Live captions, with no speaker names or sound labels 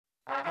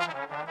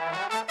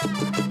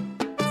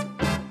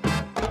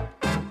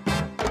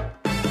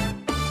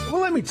Well,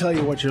 let me tell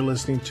you what you're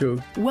listening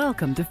to.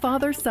 Welcome to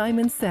Father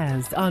Simon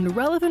Says on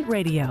Relevant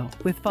Radio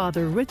with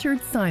Father Richard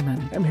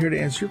Simon. I'm here to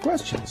answer your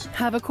questions.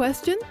 Have a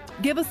question?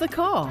 Give us a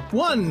call.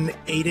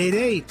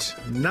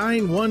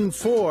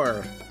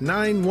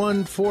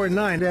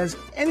 1-888-914-9149. As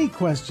any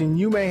question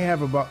you may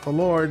have about the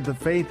Lord, the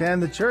faith,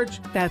 and the church.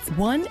 That's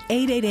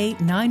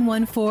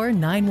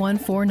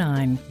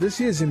 1-888-914-9149. This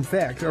is, in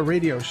fact, a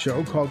radio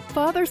show called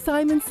Father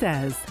Simon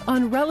Says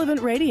on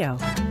Relevant Radio.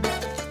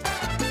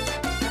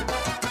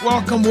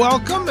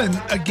 Welcome,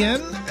 and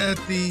again, at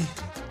the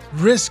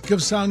risk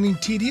of sounding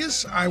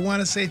tedious, I want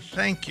to say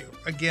thank you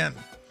again.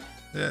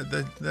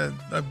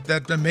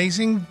 That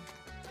amazing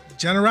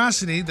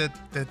generosity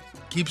that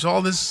keeps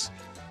all this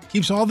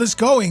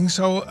going.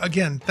 So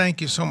again,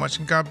 thank you so much,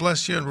 and God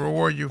bless you and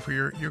reward you for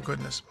your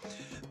goodness.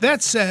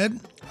 That said,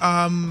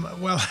 I'm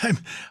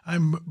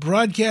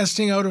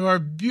broadcasting out of our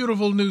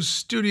beautiful new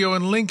studio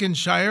in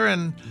Lincolnshire,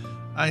 and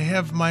I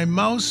have my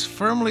mouse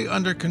firmly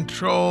under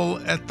control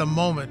at the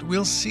moment.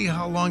 We'll see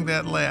how long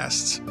that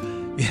lasts.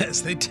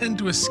 Yes, they tend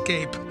to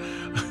escape.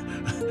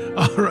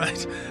 All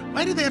right.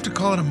 Why do they have to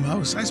call it a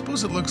mouse? I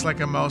suppose it looks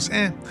like a mouse.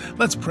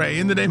 Let's pray.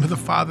 In the name of the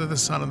Father, the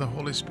Son, and the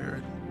Holy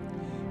Spirit.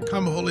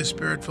 Come, Holy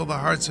Spirit, fill the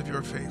hearts of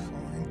your faithful,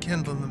 and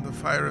kindle in them the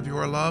fire of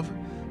your love.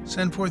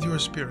 Send forth your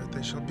Spirit.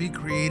 They shall be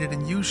created,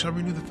 and you shall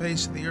renew the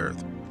face of the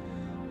earth.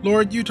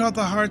 Lord, you taught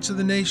the hearts of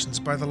the nations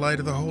by the light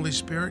of the Holy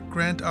Spirit.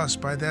 Grant us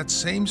by that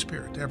same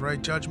Spirit to have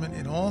right judgment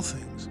in all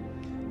things,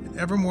 and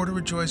evermore to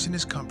rejoice in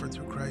his comfort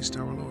through Christ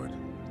our Lord.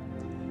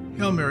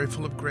 Hail Mary,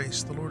 full of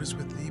grace, the Lord is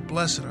with thee.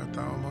 Blessed art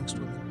thou amongst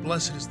women.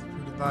 Blessed is the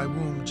fruit of thy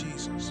womb,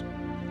 Jesus.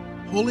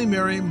 Holy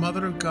Mary,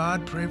 Mother of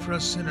God, pray for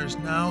us sinners,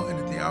 now and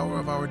at the hour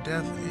of our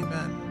death.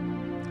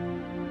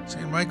 Amen.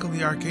 Saint Michael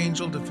the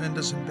Archangel, defend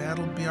us in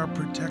battle. Be our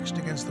protection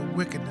against the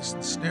wickedness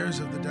and snares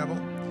of the devil.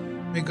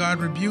 May God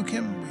rebuke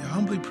him, we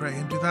humbly pray,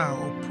 and do thou,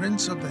 O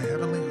Prince of the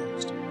heavenly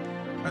host,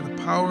 by the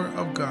power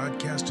of God,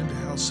 cast into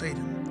hell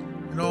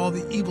Satan and all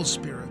the evil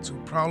spirits who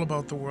prowl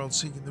about the world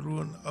seeking the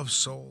ruin of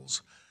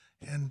souls.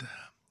 And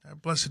our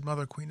Blessed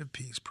Mother, Queen of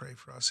Peace, pray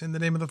for us. In the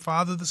name of the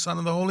Father, the Son,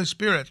 and the Holy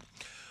Spirit.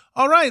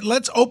 All right,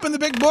 let's open the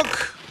big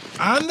book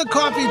on the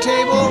coffee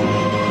table.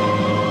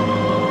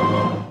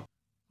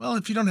 Well,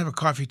 if you don't have a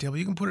coffee table,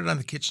 you can put it on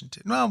the kitchen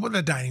table. Well, with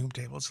the dining room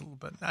table, it's a little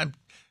bit.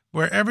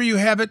 Wherever you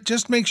have it,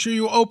 just make sure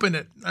you open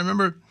it. I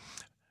remember,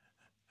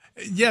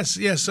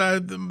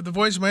 the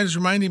voice of mine is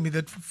reminding me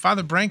that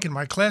Father Branken,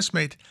 my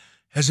classmate,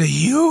 has a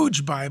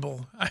huge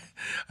Bible.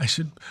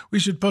 We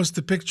should post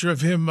the picture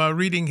of him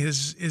reading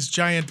his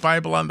giant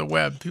Bible on the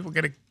web. People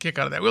get a kick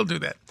out of that. We'll do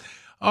that.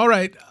 All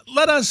right,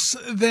 let us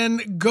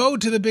then go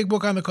to the big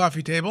book on the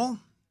coffee table,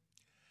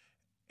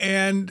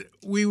 and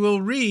we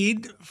will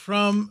read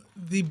from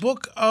the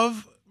book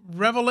of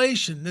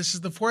Revelation. This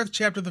is the 4th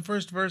chapter, the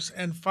 1st verse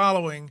and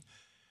following.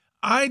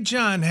 I,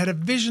 John, had a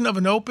vision of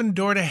an open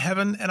door to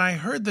heaven, and I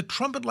heard the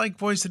trumpet-like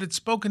voice that had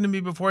spoken to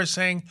me before,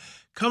 saying,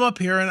 "Come up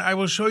here, and I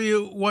will show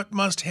you what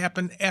must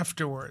happen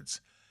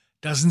afterwards."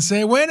 Doesn't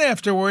say when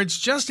afterwards,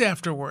 just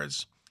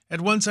afterwards.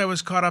 At once I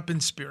was caught up in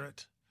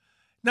spirit.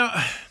 Now,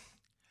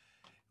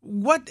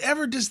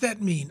 whatever does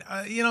that mean?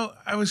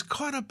 I was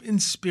caught up in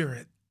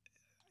spirit.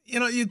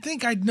 You'd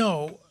think I'd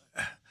know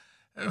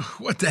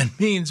what that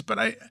means,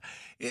 but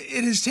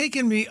it has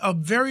taken me a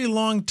very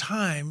long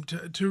time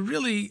to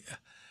really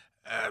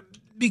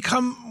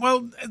become,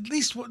 well, at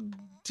least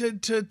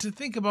to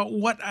think about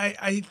what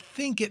I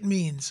think it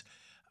means.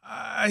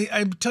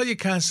 I tell you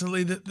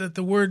constantly that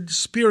the word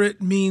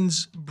spirit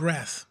means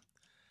breath.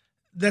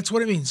 That's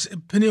what it means,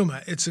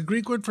 pneuma. It's a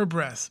Greek word for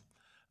breath.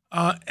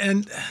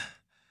 And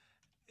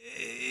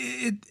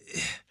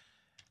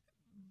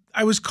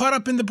I was caught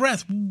up in the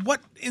breath.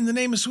 What in the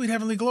name of sweet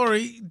heavenly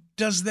glory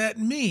does that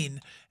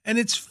mean? And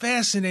it's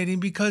fascinating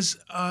because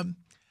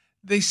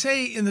they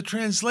say in the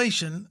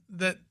translation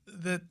that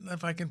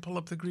if I can pull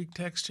up the Greek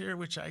text here,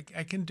 which I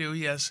can do,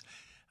 yes,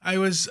 I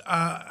was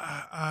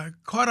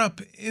caught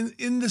up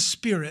in the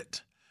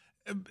spirit.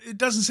 It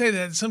doesn't say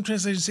that. Some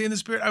translations say in the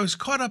spirit. I was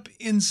caught up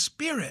in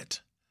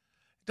spirit.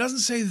 It doesn't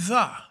say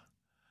the.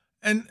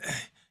 And,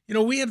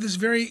 we have this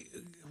very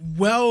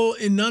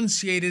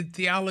well-enunciated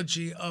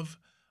theology of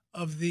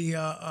the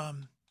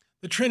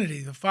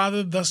Trinity, the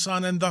Father, the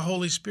Son, and the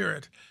Holy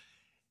Spirit.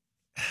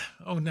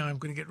 Oh, now I'm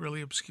going to get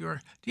really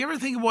obscure. Do you ever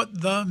think of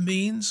what the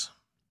means?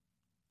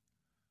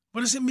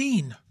 What does it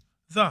mean,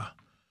 the?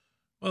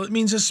 Well, it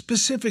means a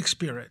specific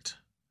spirit.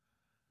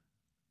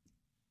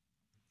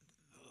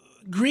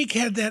 Greek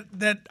had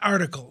that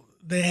article.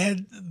 They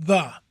had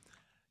the.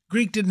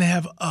 Greek didn't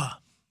have a.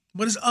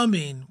 What does a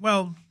mean?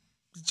 Well,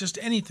 just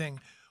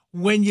anything.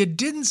 When you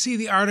didn't see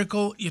the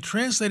article, you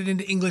translate it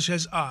into English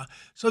as a.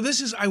 So this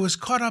is, I was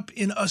caught up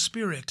in a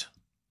spirit.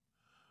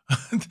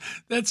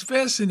 That's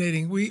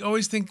fascinating. We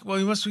always think, well,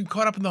 he must be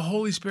caught up in the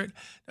Holy Spirit.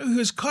 No, he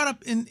was caught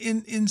up in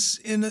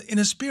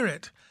a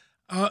spirit.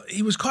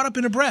 He was caught up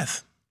in a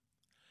breath.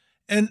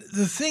 And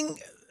the thing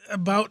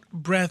about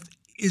breath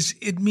is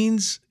it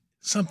means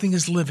something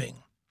is living.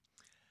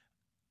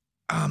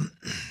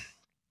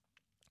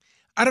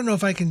 I don't know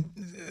if I can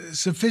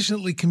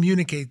sufficiently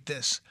communicate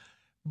this,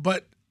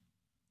 but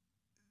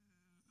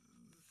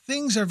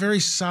things are very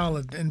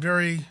solid and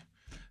very,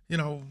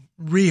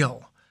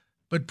 real.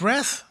 But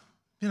breath,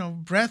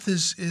 breath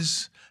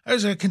is.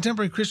 There's a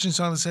contemporary Christian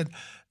song that said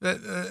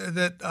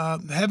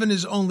that heaven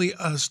is only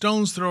a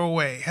stone's throw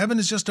away. Heaven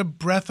is just a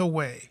breath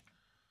away.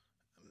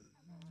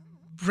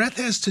 Breath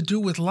has to do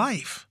with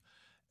life.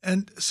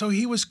 And so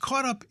he was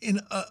caught up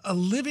in a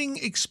living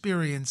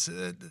experience.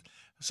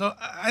 So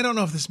I don't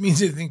know if this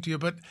means anything to you,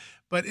 but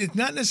it's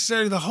not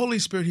necessarily the Holy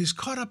Spirit. He's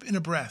caught up in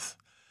a breath.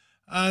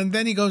 And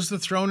then he goes to the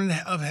throne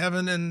of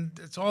heaven, and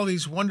it's all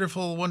these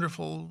wonderful,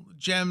 wonderful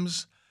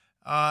gems.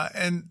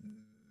 And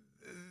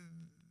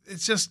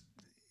it's just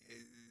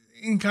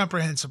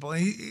incomprehensible.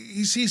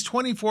 He sees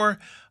 24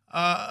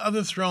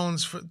 other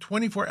thrones for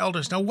 24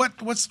 elders. Now,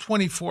 what's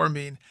 24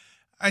 mean?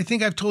 I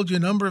think I've told you a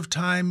number of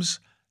times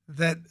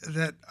that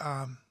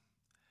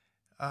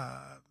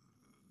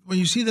when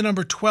you see the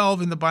number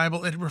 12 in the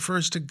Bible, it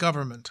refers to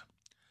government.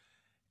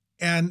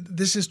 And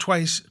this is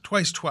twice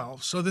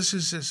 12. So this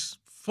is this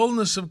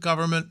fullness of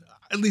government.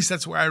 At least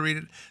that's where I read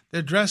it.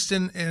 They're dressed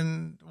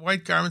in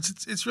white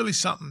garments. It's really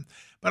something.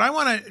 But I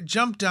want to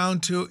jump down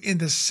to, in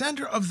the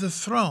center of the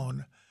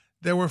throne,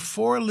 there were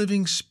 4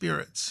 living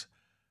spirits,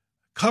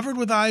 covered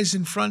with eyes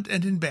in front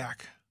and in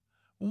back.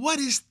 What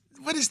is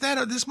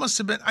that? This must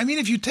have been,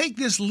 if you take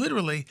this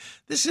literally,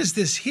 this is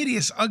this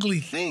hideous, ugly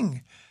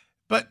thing.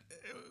 But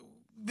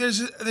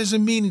there's a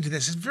meaning to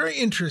this. It's very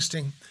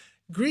interesting.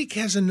 Greek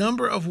has a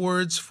number of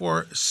words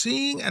for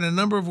seeing and a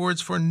number of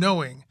words for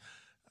knowing.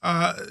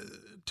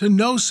 To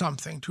know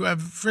something, to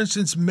have, for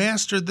instance,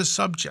 mastered the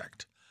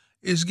subject,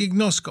 is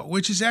gignosko,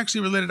 which is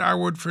actually related to our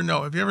word for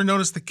know. Have you ever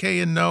noticed the K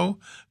in know?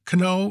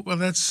 Kno? Well,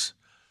 that's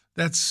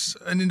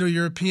an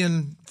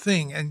Indo-European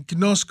thing. And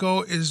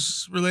gnosko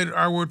is related to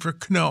our word for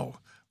kno.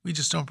 We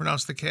just don't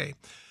pronounce the K.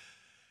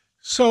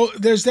 So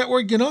there's that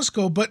word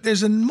gnosko, but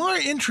there's a more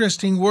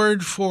interesting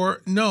word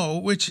for know,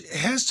 which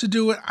has to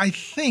do with, I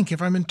think,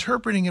 if I'm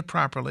interpreting it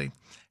properly,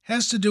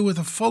 has to do with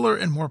a fuller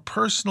and more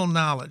personal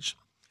knowledge.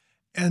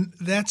 And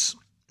that's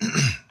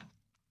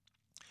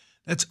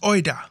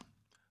oida,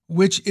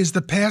 which is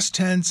the past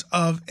tense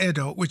of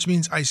edo, which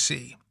means I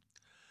see.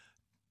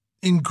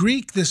 In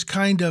Greek, this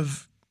kind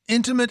of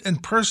intimate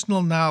and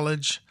personal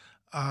knowledge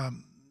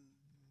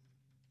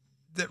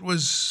that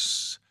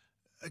was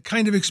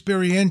kind of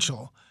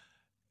experiential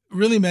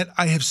really meant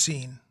I have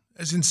seen,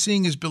 as in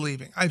seeing is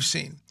believing. I've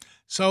seen.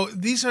 So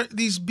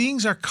these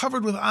beings are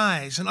covered with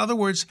eyes. In other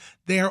words,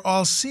 they are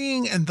all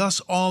seeing and thus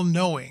all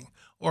knowing.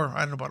 Or I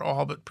don't know about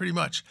all, but pretty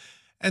much.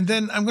 And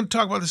then I'm going to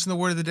talk about this in the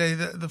word of the day.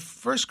 The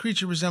first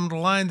creature resembled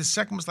a lion. The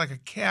second was like a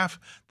calf.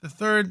 The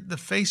third, the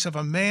face of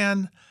a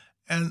man.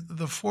 And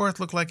the fourth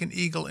looked like an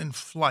eagle in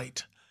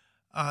flight.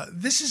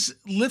 This is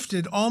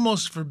lifted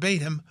almost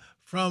verbatim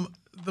from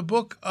the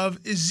book of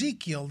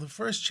Ezekiel, the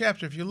first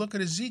chapter. If you look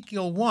at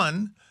Ezekiel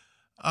 1,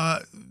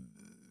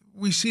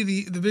 we see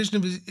the vision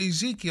of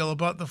Ezekiel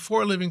about the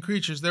 4 living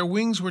creatures. Their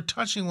wings were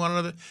touching one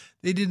another.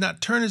 They did not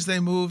turn as they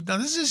moved. Now,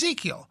 this is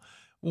Ezekiel.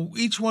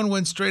 Each one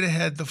went straight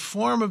ahead. The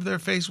form of their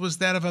face was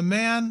that of a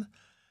man,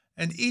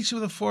 and each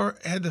of the 4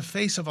 had the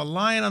face of a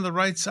lion on the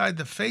right side,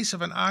 the face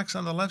of an ox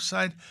on the left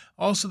side,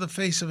 also the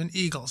face of an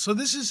eagle. So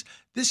this is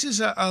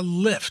a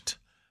lift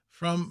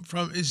from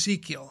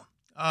Ezekiel.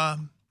 I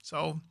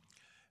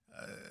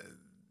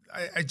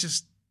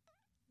just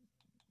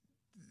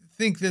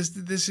think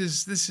this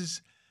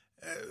is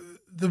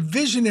the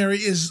visionary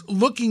is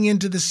looking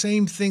into the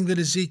same thing that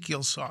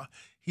Ezekiel saw.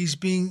 He's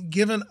being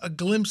given a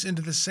glimpse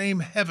into the same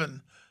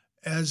heaven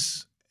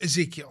as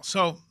Ezekiel.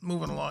 So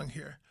moving along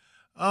here.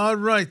 All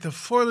right, the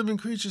 4 living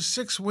creatures,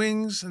 6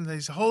 wings, and they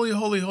say, "Holy,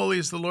 holy, holy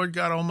is the Lord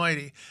God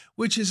Almighty,"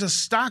 which is a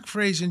stock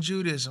phrase in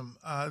Judaism.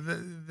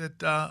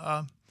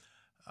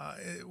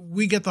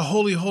 We get the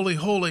holy, holy,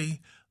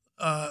 holy.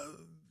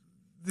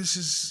 This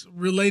is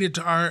related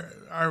to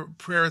our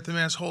prayer at the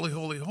Mass, holy,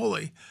 holy,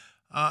 holy.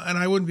 And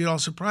I wouldn't be at all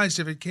surprised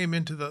if it came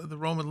into the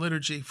Roman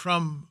liturgy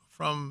from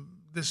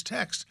this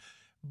text.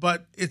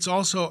 But it's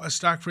also a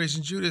stock phrase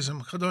in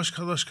Judaism, kadosh,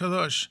 kadosh,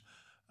 kadosh,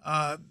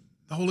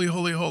 holy,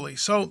 holy, holy.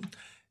 So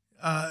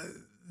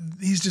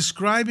he's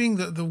describing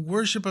the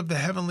worship of the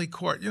heavenly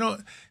court.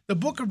 The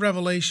book of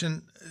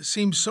Revelation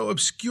seems so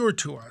obscure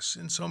to us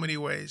in so many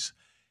ways.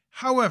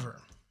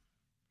 However,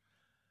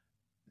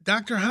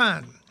 Dr.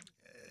 Hahn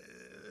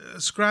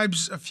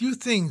ascribes a few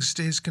things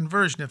to his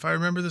conversion, if I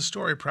remember the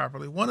story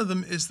properly. One of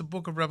them is the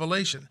book of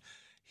Revelation.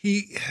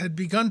 He had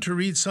begun to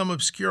read some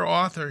obscure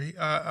author,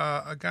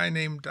 a guy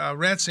named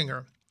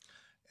Ratzinger,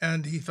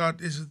 and he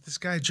thought, is this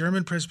guy a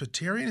German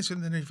Presbyterian?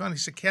 And then he found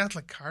he's a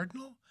Catholic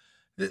cardinal.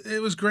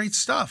 It was great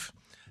stuff.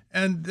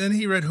 And then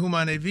he read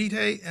Humane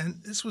Vitae,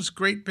 and this was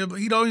great Bible.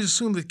 He'd always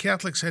assumed that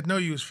Catholics had no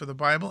use for the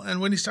Bible, and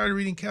when he started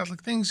reading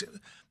Catholic things,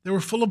 they were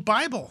full of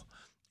Bible.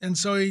 And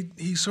so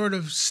he sort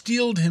of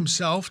steeled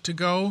himself to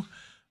go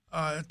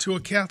to a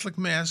Catholic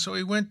Mass. So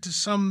he went to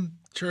some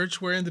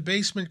church where in the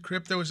basement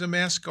crypt there was a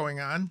Mass going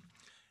on.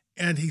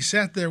 And he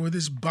sat there with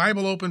his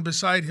Bible open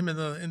beside him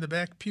in the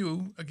back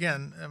pew.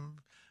 Again,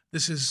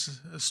 this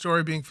is a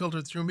story being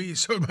filtered through me,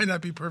 so it might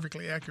not be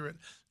perfectly accurate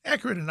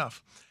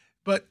enough.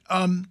 But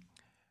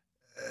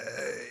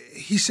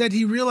he said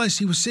he realized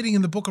he was sitting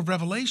in the book of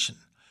Revelation.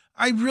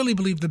 I really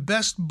believe the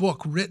best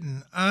book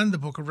written on the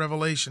book of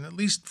Revelation, at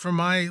least for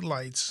my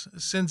lights,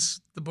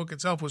 since the book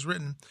itself was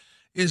written,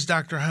 is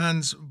Dr.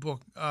 Hahn's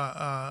book,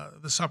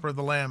 The Supper of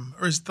the Lamb.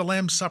 Or is it The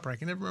Lamb's Supper? I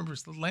can never remember.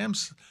 It's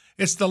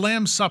the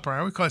Lamb's Supper. I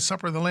always call it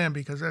Supper of the Lamb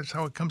because that's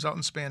how it comes out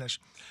in Spanish.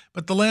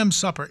 But The Lamb's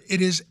Supper,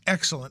 it is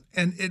excellent.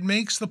 And it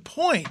makes the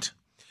point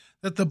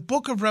that the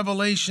book of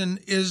Revelation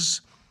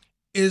is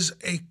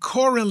a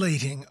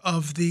correlating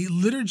of the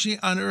liturgy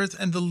on earth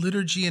and the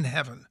liturgy in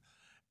heaven.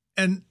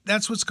 And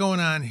that's what's going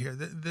on here.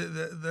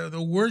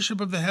 The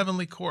worship of the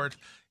heavenly court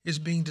is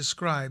being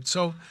described.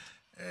 So,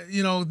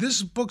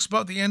 this book's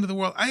about the end of the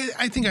world.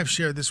 I think I've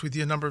shared this with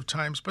you a number of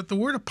times, but the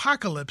word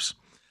apocalypse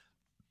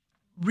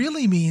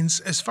really means,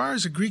 as far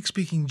as a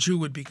Greek-speaking Jew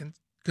would be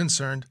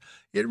concerned,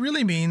 it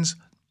really means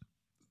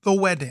the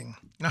wedding.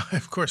 Now,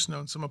 I've, of course,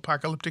 known some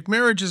apocalyptic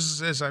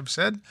marriages, as I've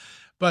said,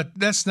 but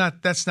that's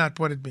not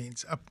what it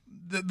means.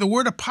 The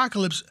word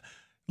apocalypse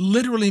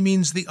literally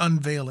means the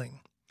unveiling.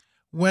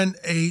 When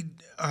a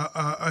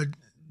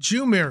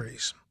Jew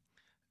marries,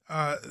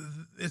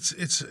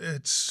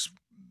 it's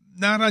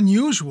not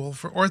unusual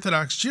for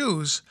Orthodox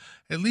Jews,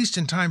 at least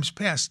in times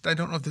past. I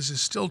don't know if this is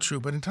still true,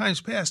 but in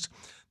times past,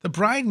 the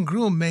bride and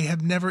groom may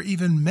have never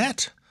even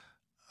met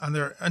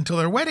until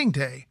their wedding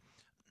day,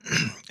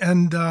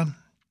 and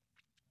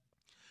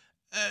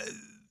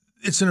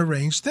it's an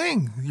arranged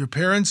thing. Your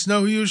parents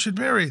know who you should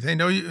marry. They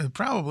know you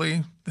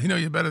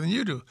better than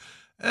you do.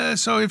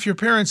 So if your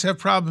parents have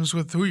problems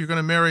with who you're going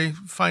to marry,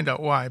 find out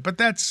why. But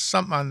that's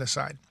something on the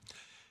side.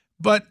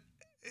 But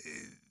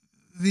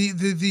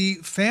the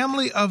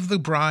family of the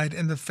bride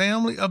and the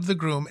family of the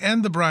groom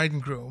and the bride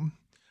and groom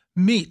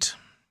meet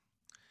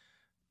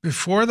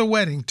before the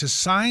wedding to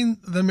sign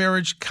the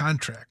marriage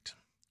contract.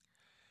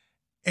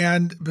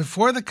 And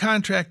before the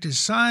contract is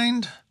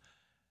signed,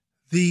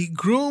 the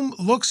groom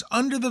looks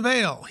under the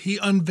veil. He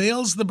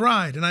unveils the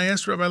bride. And I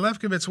asked Rabbi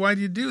Lefkowitz, why do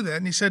you do that?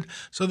 And he said,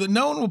 so that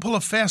no one will pull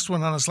a fast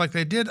one on us like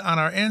they did on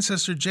our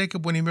ancestor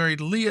Jacob when he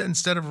married Leah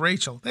instead of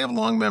Rachel. They have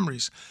long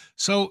memories.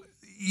 So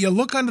you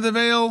look under the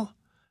veil,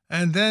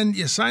 and then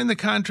you sign the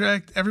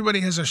contract. Everybody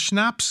has a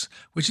schnapps,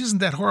 which isn't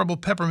that horrible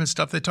peppermint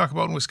stuff they talk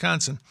about in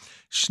Wisconsin.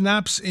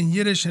 Schnapps in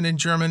Yiddish and in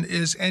German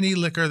is any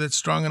liquor that's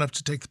strong enough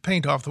to take the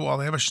paint off the wall.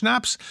 They have a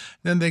schnapps,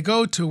 then they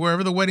go to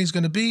wherever the wedding's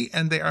going to be,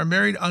 and they are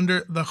married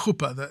under the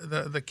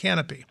chuppah, the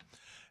canopy.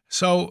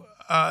 So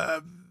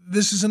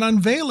this is an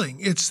unveiling.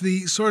 It's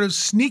the sort of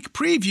sneak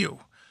preview.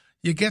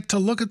 You get to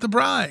look at the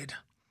bride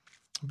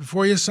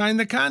before you sign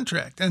the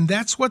contract. And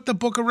that's what the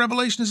book of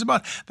Revelation is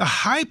about. The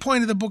high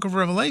point of the book of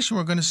Revelation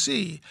we're going to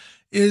see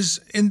is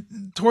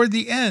toward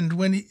the end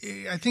when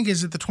I think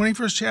is it the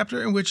 21st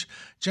chapter in which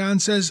John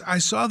says, I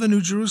saw the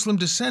New Jerusalem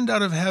descend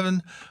out of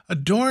heaven,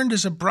 adorned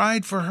as a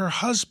bride for her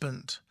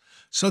husband.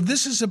 So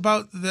this is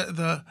about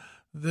the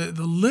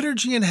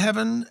liturgy in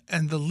heaven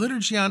and the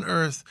liturgy on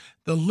earth.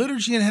 The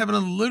liturgy in heaven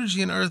and the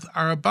liturgy on earth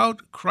are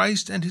about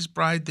Christ and his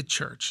bride, the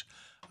church.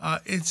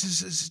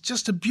 It's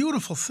just a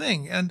beautiful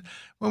thing. And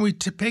when we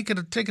take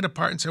it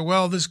apart and say,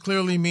 well, this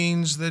clearly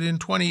means that in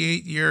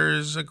 28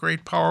 years, a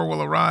great power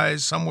will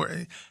arise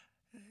somewhere.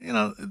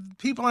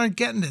 People aren't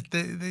getting it.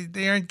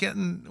 They aren't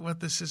getting what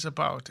this is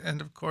about.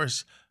 And of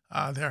course,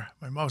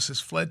 my mouse has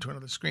fled to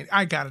another screen.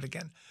 I got it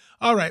again.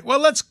 All right.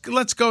 Well, let's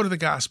go to the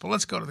gospel.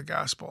 Let's go to the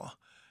gospel.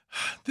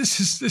 This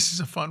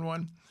is a fun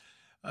one.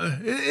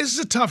 This is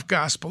a tough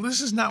gospel. This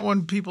is not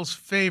one of people's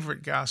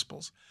favorite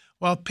gospels.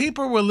 While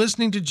people were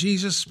listening to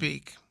Jesus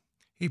speak,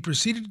 he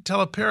proceeded to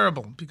tell a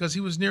parable because he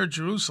was near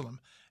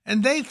Jerusalem,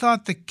 and they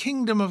thought the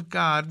kingdom of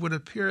God would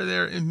appear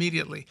there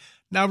immediately.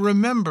 Now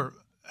remember,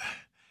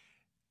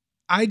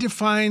 I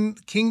define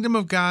kingdom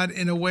of God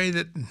in a way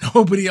that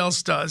nobody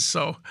else does.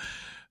 So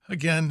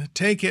again,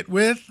 take it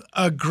with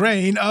a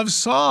grain of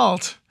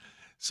salt.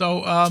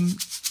 So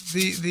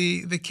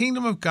the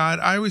kingdom of God,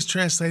 I always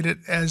translate it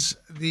as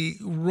the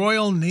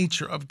royal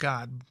nature of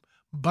God.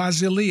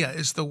 Basileia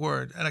is the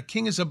word, and a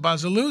king is a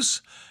basilus,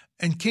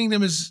 and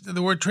kingdom is,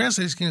 the word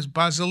translated as king is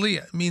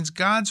basileia. It means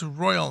God's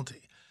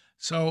royalty.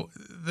 So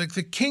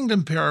the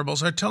kingdom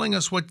parables are telling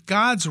us what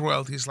God's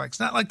royalty is like. It's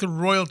not like the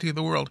royalty of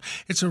the world.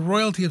 It's a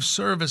royalty of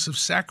service, of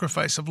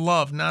sacrifice, of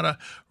love, not a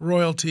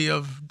royalty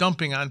of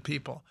dumping on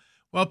people.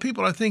 Well,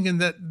 people are thinking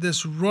that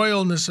this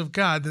royalness of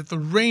God, that the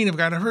reign of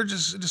God, I've heard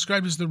it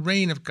described as the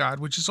reign of God,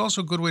 which is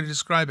also a good way to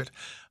describe it.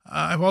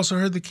 I've also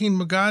heard the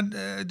kingdom of God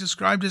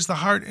described as the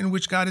heart in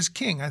which God is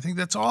king. I think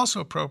that's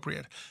also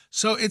appropriate.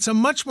 So it's a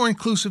much more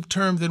inclusive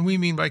term than we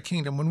mean by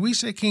kingdom. When we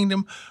say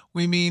kingdom,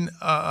 we mean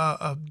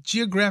a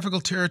geographical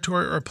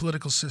territory or a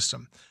political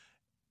system.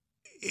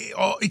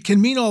 It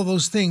can mean all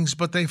those things,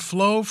 but they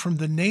flow from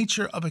the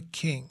nature of a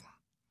king.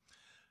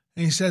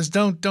 And he says,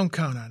 don't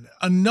count on it.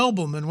 A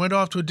nobleman went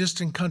off to a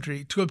distant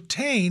country to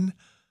obtain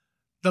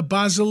the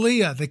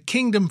basileia, the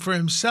kingdom for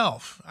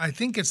himself. I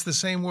think it's the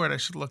same word. I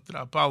should look it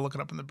up. I'll look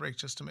it up in the break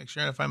just to make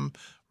sure. And if I'm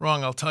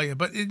wrong, I'll tell you.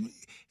 But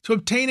to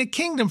obtain a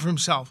kingdom for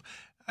himself.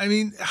 I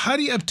mean, how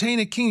do you obtain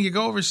a king? You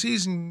go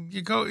overseas and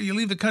you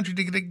leave the country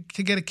to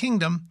get a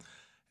kingdom.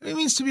 It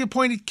means to be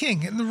appointed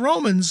king. And the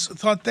Romans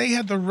thought they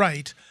had the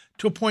right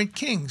to appoint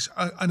kings.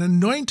 An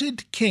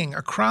anointed king,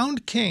 a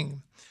crowned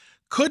king,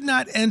 could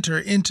not enter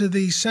into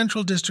the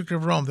central district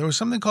of Rome. There was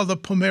something called the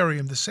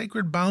pomerium, the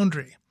sacred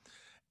boundary.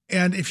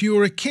 And if you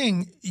were a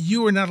king,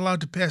 you were not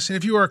allowed to pass in.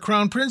 If you were a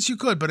crown prince, you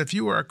could. But if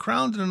you were a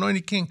crowned and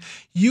anointed king,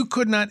 you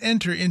could not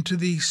enter into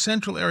the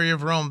central area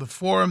of Rome, the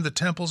forum, the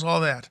temples,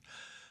 all that.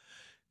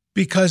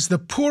 Because the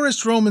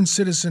poorest Roman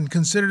citizen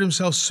considered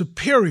himself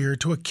superior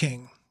to a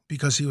king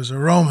because he was a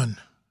Roman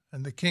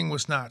and the king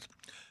was not.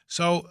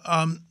 So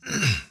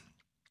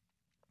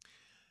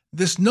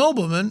this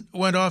nobleman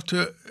went off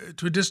to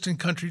a distant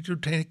country to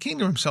obtain a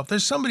kingdom himself.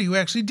 There's somebody who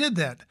actually did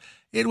that.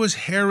 It was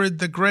Herod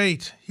the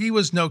Great. He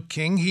was no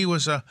king. He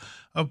was a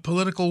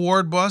political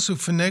ward boss who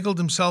finagled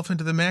himself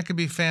into the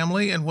Maccabee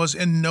family and was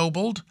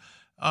ennobled,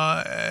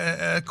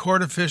 a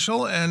court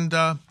official.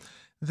 And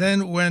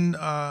then when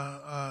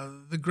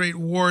the great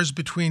wars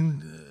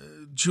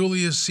between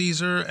Julius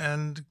Caesar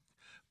and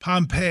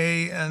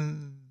Pompey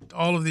and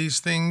all of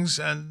these things,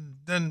 and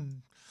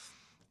then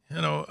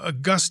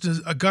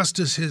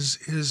Augustus,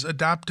 his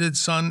adopted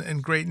son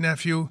and great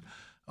nephew,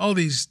 all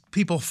these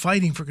people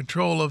fighting for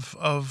control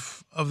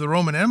of the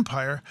Roman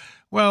Empire.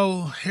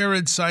 Well,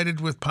 Herod sided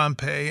with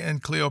Pompey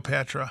and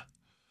Cleopatra.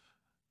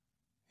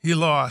 He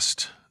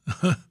lost,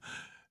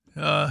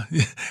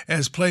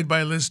 as played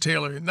by Liz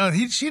Taylor. No,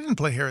 she didn't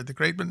play Herod the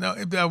Great, but no,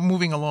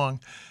 moving along.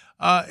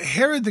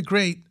 Herod the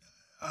Great,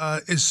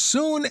 as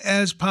soon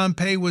as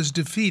Pompey was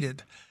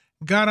defeated,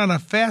 got on a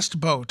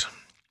fast boat,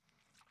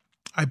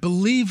 I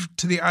believe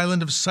to the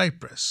island of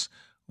Cyprus,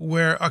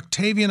 where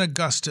Octavian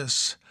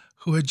Augustus,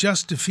 who had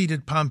just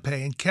defeated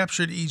Pompey and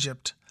captured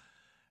Egypt,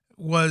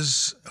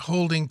 was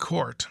holding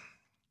court.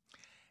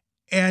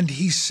 And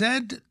he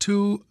said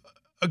to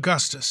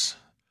Augustus,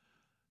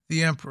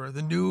 the emperor,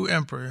 the new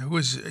emperor, who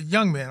was a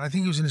young man, I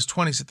think he was in his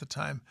 20s at the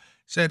time,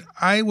 said,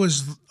 I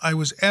was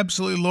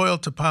absolutely loyal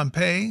to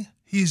Pompey.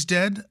 He's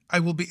dead.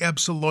 I will be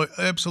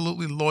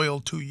absolutely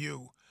loyal to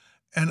you.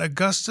 And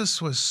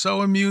Augustus was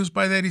so amused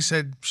by that, he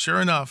said, sure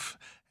enough.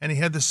 And he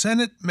had the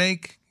Senate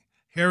make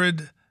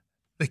Herod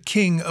the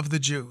king of the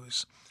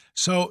Jews.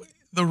 So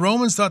the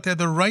Romans thought they had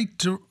the right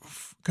to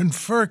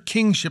confer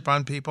kingship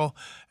on people,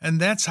 and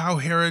that's how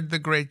Herod the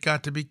Great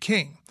got to be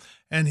king.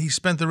 And he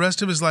spent the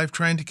rest of his life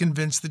trying to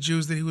convince the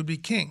Jews that he would be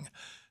king.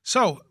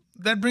 So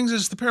that brings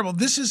us to the parable.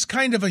 This is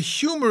kind of a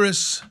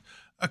humorous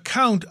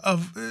account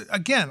of,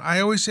 again, I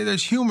always say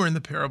there's humor in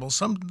the parable.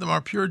 Some of them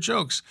are pure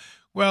jokes.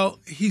 Well,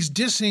 he's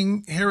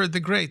dissing Herod the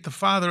Great, the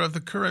father of the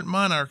current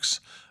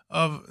monarchs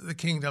of the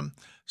kingdom.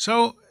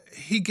 So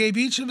he gave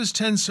each of his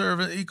 10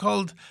 servants, he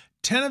called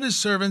 10 of his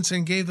servants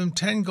and gave them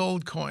 10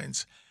 gold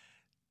coins.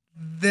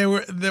 There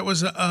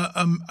was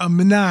a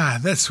mina.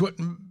 That's what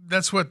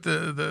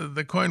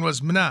the coin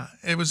was, mina.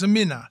 It was a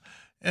mina.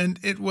 And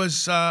it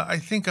was, I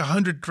think,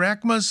 100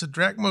 drachmas. A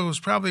drachma was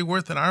probably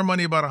worth in our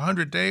money about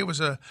 100 a day. It was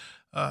a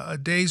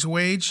day's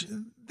wage.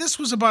 This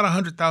was about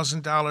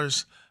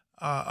 $100,000.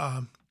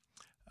 I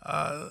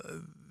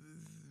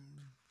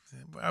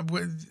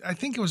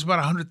think it was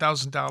about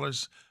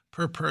 $100,000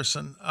 per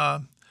person.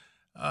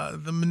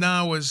 The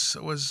mina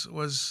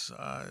was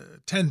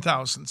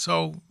 10,000.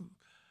 So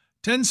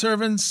 10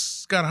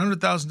 servants got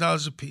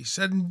 $100,000 apiece.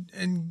 Said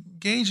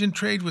engage in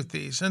trade with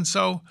these. And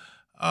so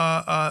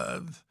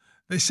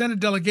they sent a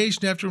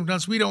delegation after him.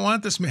 We don't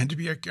want this man to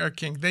be our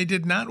king. They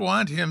did not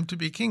want him to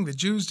be king. The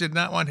Jews did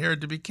not want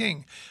Herod to be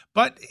king.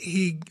 But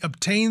he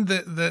obtained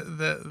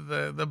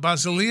the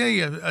basileia,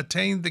 he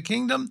attained the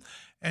kingdom,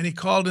 and he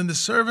called in the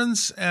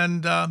servants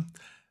and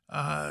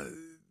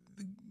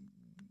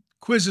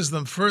quizzes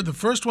them. The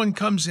first one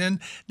comes in.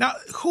 Now,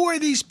 who are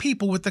these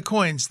people with the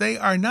coins? They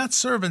are not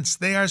servants.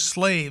 They are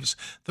slaves.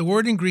 The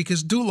word in Greek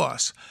is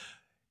doulos.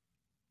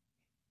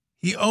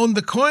 He owned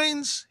the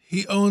coins.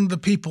 He owned the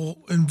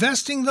people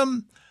investing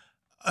them.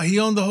 He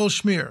owned the whole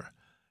schmear.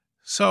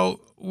 So,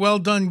 well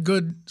done,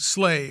 good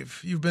slave.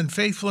 You've been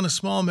faithful in a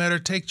small matter.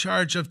 Take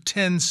charge of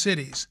 10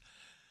 cities.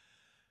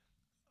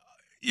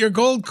 Your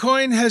gold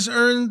coin has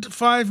earned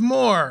 5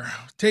 more.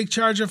 Take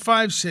charge of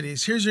 5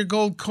 cities. Here's your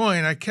gold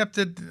coin. I kept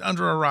it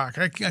under a rock.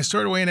 I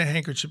stored it away in a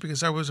handkerchief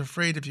because I was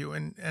afraid of you.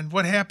 And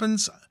what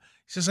happens?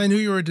 He says, I knew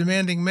you were a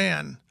demanding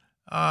man.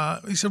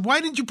 He said, why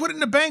didn't you put it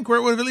in a bank where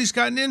it would have at least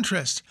gotten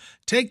interest?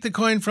 Take the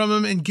coin from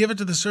him and give it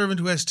to the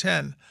servant who has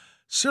 10.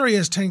 Sir, he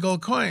has 10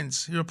 gold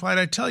coins. He replied,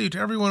 I tell you, to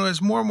everyone who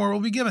has more will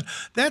be given.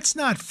 That's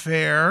not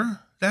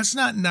fair. That's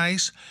not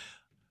nice.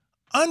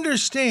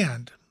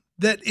 Understand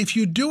that if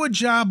you do a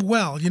job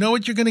well, you know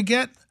what you're going to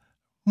get?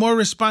 More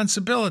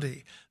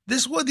responsibility.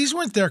 These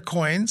weren't their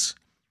coins.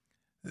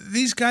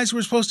 These guys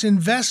were supposed to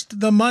invest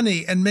the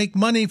money and make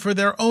money for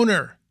their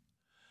owner.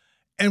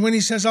 And when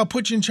he says, I'll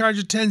put you in charge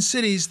of 10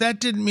 cities, that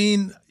didn't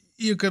mean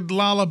you could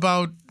loll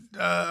about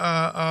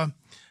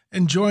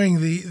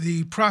enjoying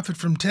the profit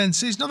from 10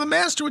 cities. No, the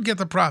master would get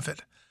the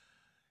profit.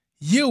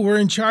 You were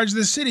in charge of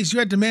the cities. You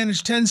had to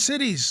manage 10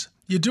 cities.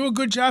 You do a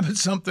good job at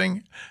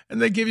something,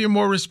 and they give you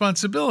more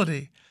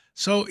responsibility.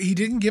 So he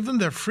didn't give them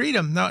their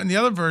freedom. Now, in the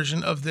other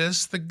version of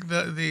this,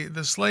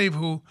 the slave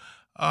who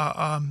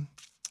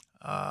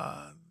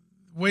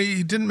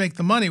he didn't make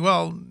the money,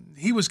 well,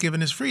 he was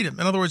given his freedom.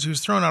 In other words, he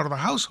was thrown out of the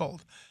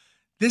household.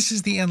 This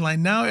is the end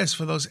line. Now, as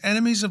for those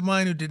enemies of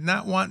mine who did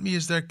not want me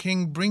as their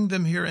king, bring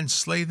them here and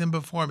slay them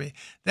before me.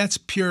 That's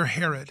pure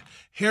Herod.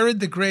 Herod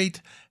the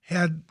Great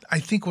had, I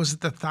think, was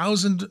it the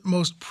 1,000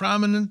 most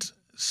prominent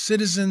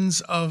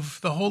citizens of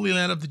the Holy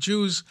Land of the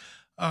Jews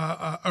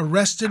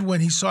arrested when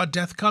he saw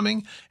death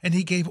coming, and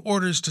he gave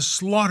orders to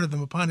slaughter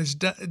them upon his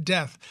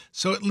death,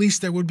 so at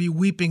least there would be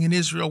weeping in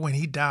Israel when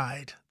he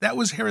died. That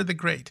was Herod the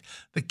Great,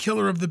 the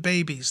killer of the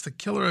babies, the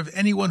killer of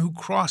anyone who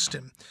crossed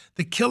him,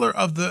 the killer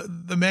of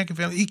the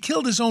Maccabee family. He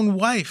killed his own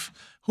wife,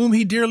 whom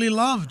he dearly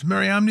loved,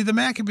 Mariamne the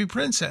Maccabee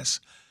princess.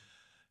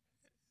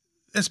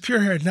 That's pure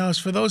Herod. Now, as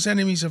for those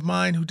enemies of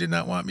mine who did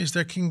not want me as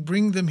their king,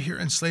 bring them here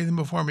and slay them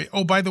before me.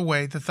 Oh, by the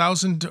way, the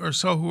 1,000 or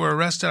so who were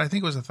arrested, I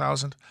think it was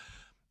 1,000,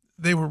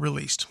 they were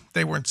released.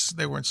 They weren't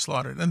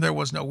slaughtered, and there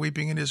was no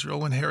weeping in Israel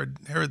when Herod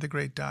the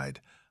Great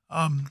died.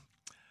 But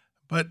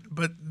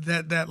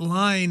that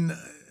line,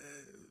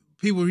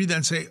 people read that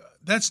and say,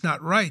 that's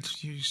not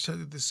right. You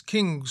said this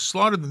king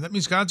slaughtered them. That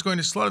means God's going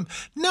to slaughter them.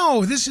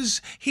 No,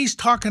 he's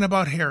talking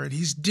about Herod.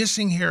 He's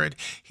dissing Herod.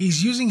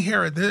 He's using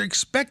Herod. They're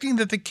expecting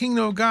that the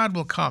kingdom of God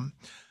will come.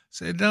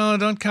 Say, no,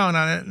 don't count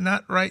on it.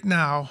 Not right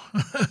now.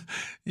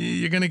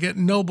 You're going to get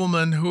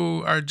noblemen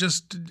who are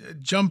just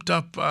jumped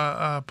up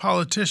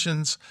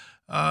politicians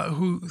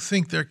who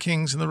think they're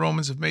kings, and the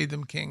Romans have made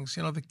them kings.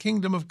 You know, the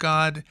kingdom of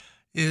God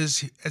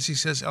is, as he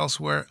says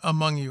elsewhere,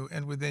 among you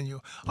and within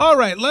you. All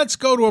right, let's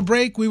go to a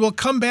break. We will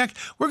come back.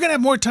 We're going to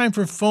have more time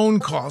for phone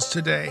calls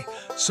today.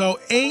 So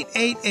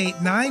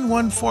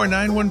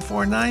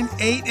 888-914-9149,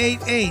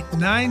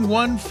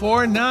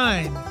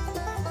 888-9149.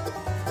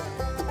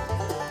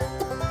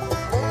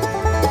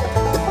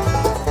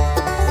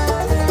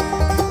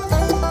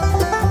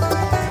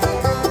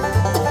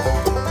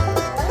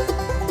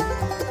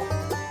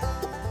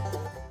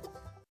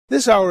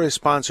 This hour is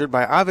sponsored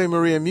by Ave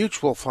Maria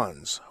Mutual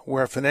Funds,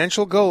 where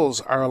financial goals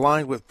are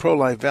aligned with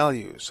pro-life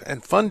values,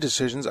 and fund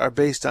decisions are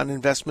based on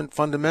investment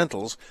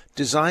fundamentals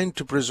designed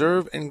to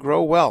preserve and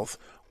grow wealth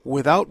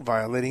without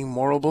violating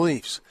moral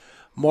beliefs.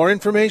 More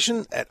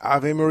information at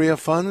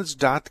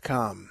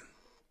AveMariaFunds.com.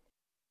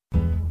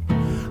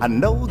 I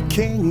know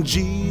King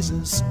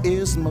Jesus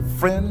is my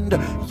friend.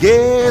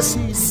 Yes,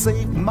 he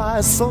saved my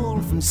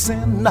soul from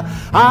sin.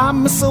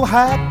 I'm so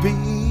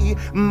happy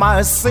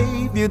my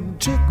Savior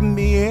took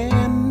me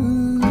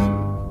in.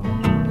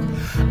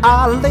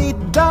 I lay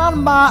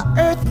down my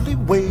earthly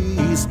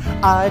ways.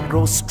 I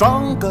grow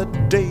stronger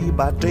day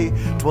by day.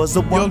 'Twas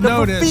a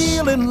wonderful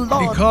feeling,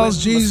 Lord. He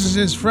calls Jesus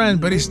his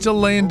friend, but he's still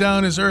laying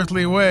down his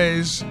earthly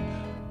ways.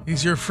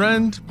 He's your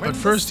friend, but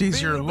first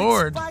he's your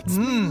Lord.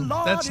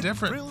 That's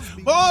different.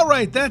 Well, all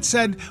right, that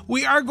said,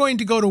 we are going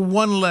to go to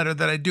one letter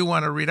that I do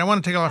want to read. I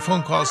want to take all our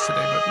phone calls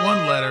today, but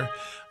one letter.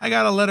 I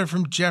got a letter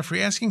from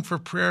Jeffrey asking for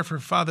prayer for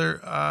we'll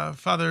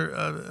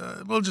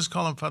just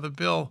call him Father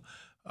Bill,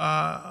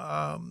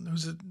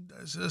 who's at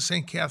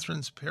St.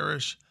 Catherine's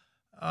Parish,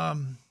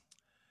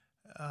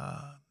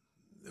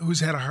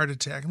 who's had a heart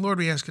attack. And Lord,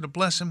 we ask you to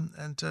bless him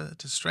and to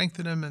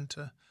strengthen him and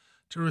to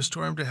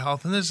restore him to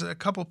health. And there's a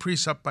couple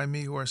priests up by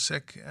me who are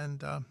sick,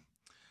 and they're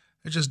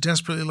just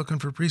desperately looking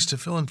for priests to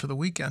fill in for the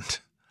weekend.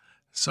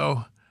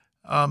 So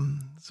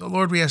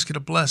Lord, we ask you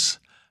to bless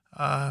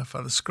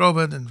Father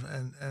Scrobet and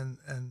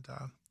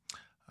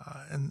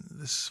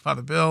this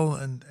Father Bill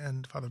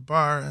and Father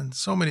Barr and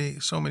so many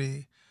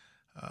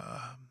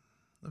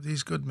of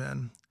these good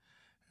men.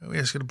 We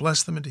ask you to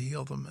bless them and to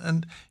heal them.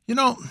 And you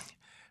know,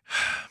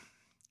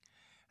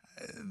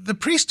 the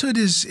priesthood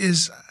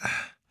is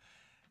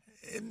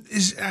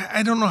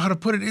I don't know how to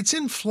put it. It's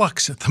in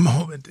flux at the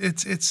moment.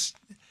 It's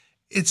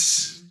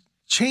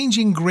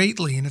changing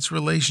greatly in its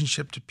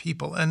relationship to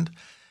people. And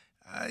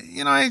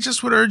I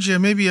just would urge you,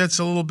 maybe that's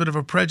a little bit of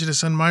a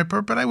prejudice on my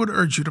part, but I would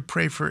urge you to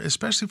pray for,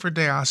 especially for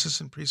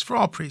diocesan priests, for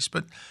all priests,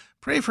 but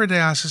pray for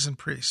diocesan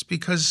priests,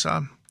 because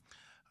the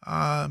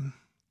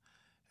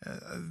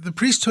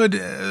priesthood,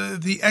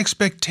 the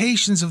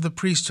expectations of the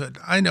priesthood,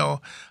 I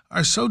know,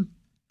 are so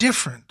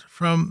different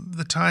from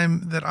the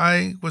time that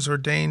I was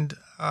ordained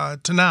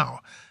to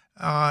now.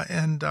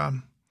 And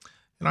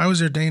I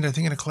was ordained, I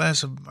think, in a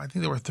class of, I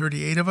think there were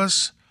 38 of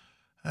us,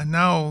 and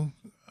now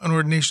an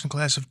ordination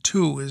class of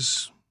 2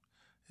 is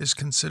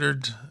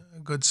considered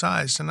good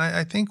sized. And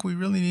I think we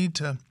really need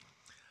to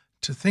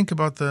think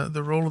about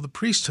the role of the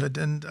priesthood.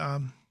 And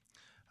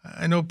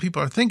I know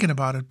people are thinking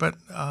about it, but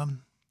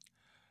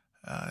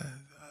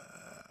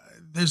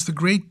there's the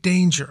great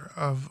danger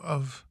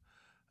of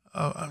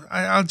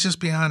I'll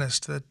just be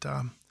honest,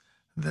 that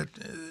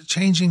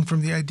changing from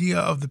the idea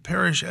of the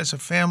parish as a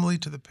family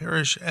to the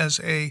parish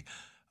as a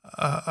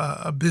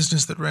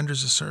business that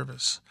renders a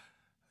service.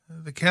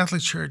 The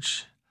Catholic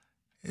Church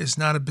is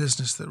not a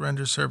business that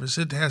renders service.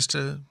 It has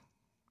to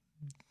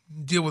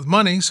deal with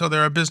money, so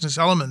there are business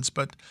elements.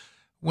 But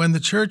when the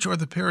church or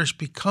the parish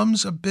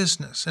becomes a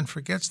business and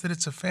forgets that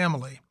it's a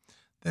family,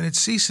 then it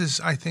ceases,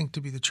 I think,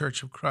 to be the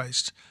Church of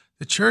Christ.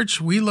 The church,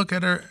 we look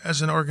at her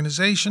as an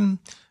organization,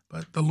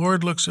 but the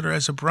Lord looks at her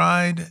as a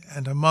bride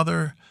and a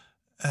mother,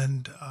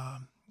 and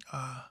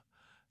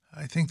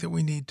I think that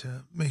we need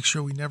to make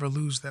sure we never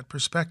lose that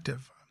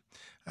perspective.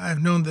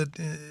 I've known that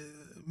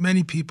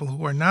many people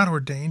who are not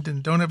ordained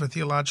and don't have a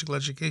theological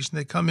education,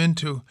 they come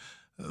into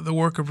the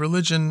work of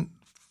religion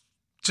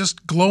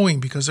just glowing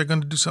because they're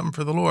going to do something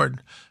for the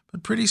Lord.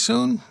 But pretty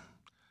soon,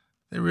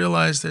 they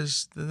realize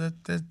there's a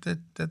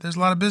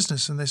lot of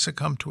business, and they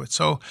succumb to it.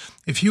 So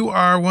if you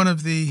are one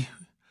of the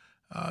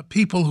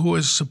people who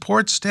is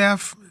support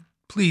staff,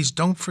 please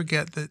don't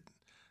forget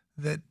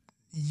that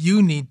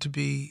you need to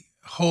be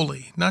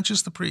holy, not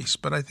just the priests,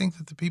 but I think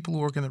that the people who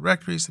work in the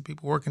rectories, the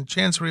people who work in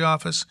Chancery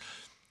office,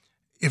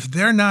 if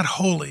they're not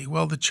holy,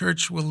 well, the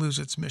church will lose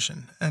its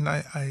mission. And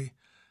I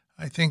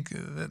think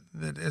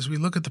that as we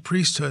look at the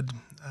priesthood,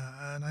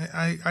 and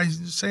I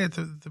say it,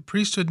 the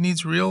priesthood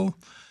needs real,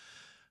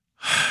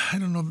 I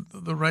don't know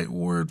the right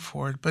word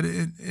for it, but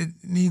it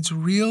needs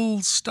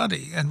real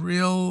study and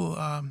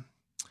real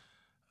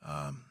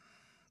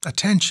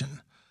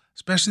attention,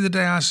 especially the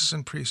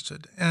diocesan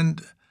priesthood.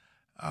 And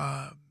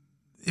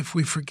if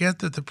we forget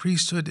that the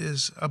priesthood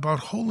is about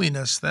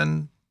holiness,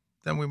 then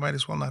we might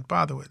as well not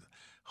bother with it.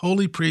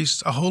 Holy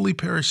priests, a holy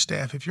parish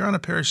staff. If you're on a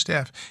parish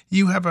staff,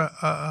 you have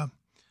a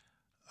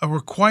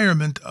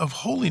requirement of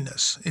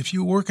holiness. If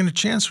you work in a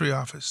chancery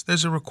office,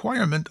 there's a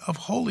requirement of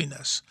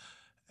holiness.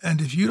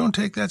 And if you don't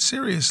take that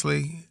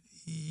seriously,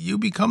 you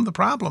become the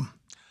problem.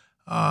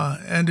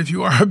 And if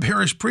you are a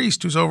parish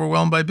priest who's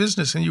overwhelmed by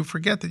business and you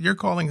forget that your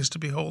calling is to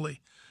be holy,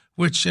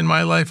 which in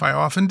my life I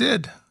often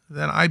did,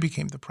 then I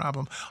became the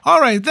problem. All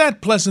right,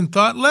 that pleasant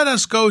thought. Let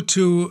us go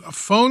to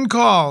phone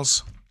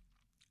calls.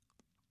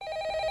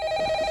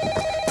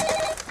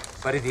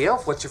 Buddy the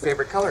Elf, what's your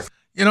favorite color?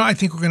 You know, I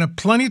think we're going to have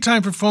plenty of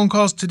time for phone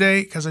calls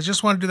today because I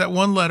just want to do that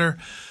one letter,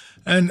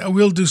 and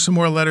we'll do some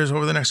more letters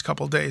over the next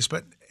couple of days.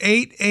 But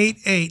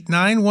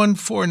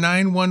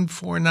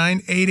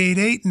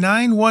 888-914-9149,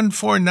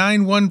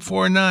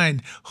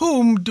 888-914-9149.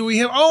 Whom do we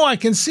have? Oh, I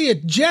can see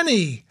it.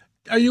 Jenny.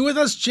 Are you with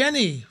us,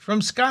 Jenny,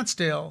 from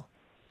Scottsdale?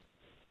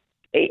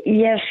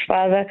 Yes,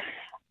 Father.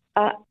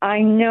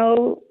 I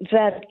know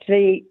that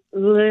the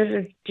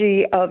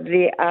liturgy of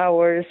the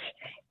hours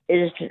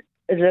is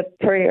the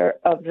prayer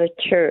of the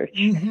church.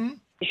 Mm-hmm.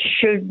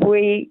 Should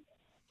we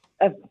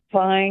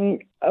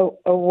find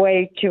a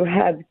way to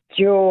have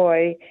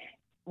joy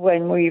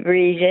when we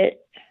read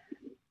it?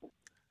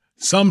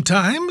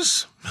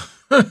 Sometimes.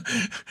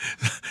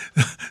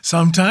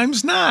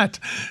 Sometimes not.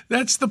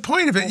 That's the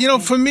point of it. You know,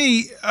 for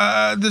me,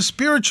 the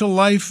spiritual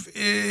life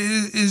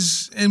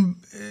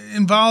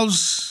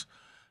involves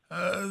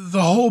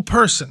the whole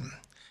person.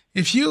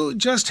 If you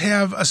just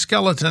have a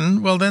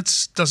skeleton, well,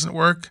 that doesn't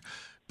work.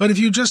 But if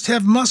you just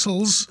have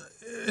muscles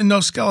and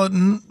no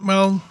skeleton,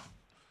 well,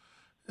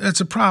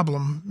 that's a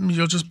problem.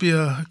 You'll just be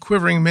a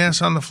quivering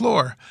mass on the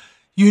floor.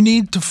 You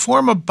need to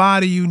form a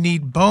body. You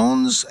need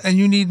bones and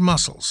you need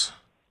muscles.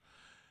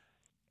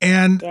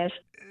 And yes.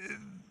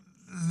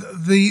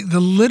 The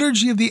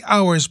liturgy of the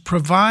hours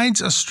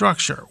provides a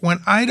structure. When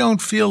I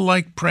don't feel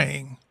like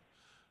praying,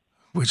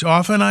 which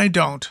often I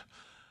don't,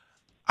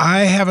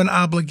 I have an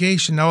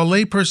obligation. Now, a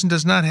layperson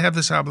does not have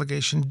this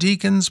obligation.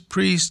 Deacons,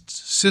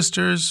 priests,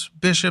 sisters,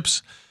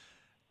 bishops,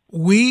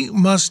 we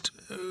must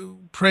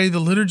pray the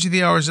liturgy of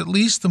the hours, at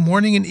least the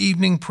morning and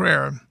evening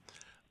prayer,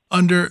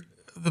 under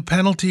the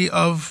penalty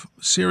of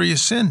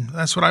serious sin.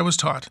 That's what I was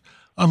taught.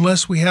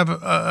 Unless we have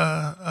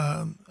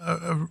a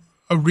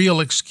real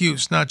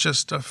excuse, not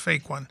just a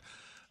fake one.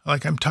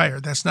 Like, I'm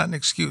tired. That's not an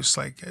excuse.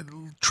 Like,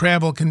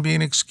 travel can be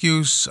an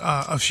excuse.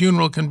 A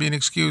funeral can be an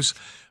excuse.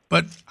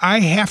 But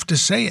I have to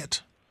say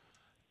it.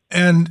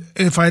 And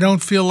if I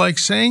don't feel like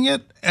saying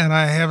it and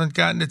I haven't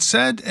gotten it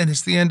said and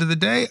it's the end of the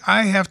day,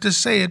 I have to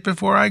say it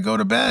before I go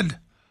to bed.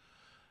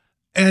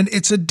 And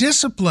it's a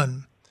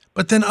discipline.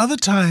 But then other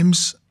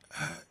times,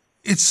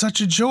 it's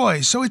such a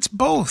joy. So it's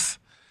both.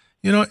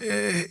 You know,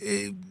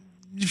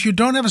 if you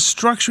don't have a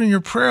structure in your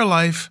prayer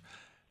life,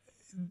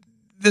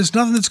 there's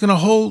nothing that's going to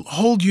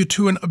hold you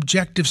to an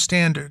objective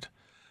standard.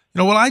 You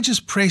know, well, I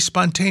just pray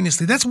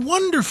spontaneously. That's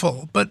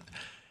wonderful, but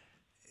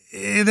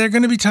there are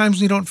going to be times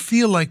when you don't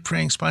feel like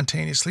praying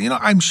spontaneously. You know,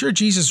 I'm sure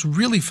Jesus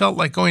really felt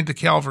like going to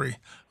Calvary.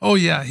 Oh,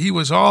 yeah, he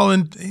was all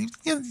in.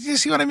 You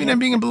see what I mean? I'm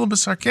being a little bit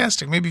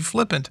sarcastic, maybe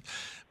flippant.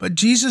 But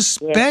Jesus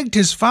begged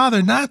his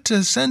Father not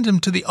to send him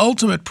to the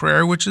ultimate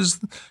prayer, which is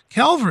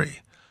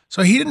Calvary.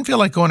 So he didn't feel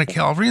like going to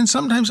Calvary, and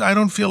sometimes I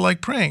don't feel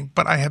like praying.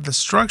 But I have the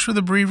structure of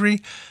the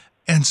breviary,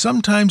 and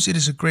sometimes it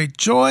is a great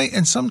joy,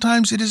 and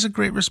sometimes it is a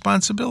great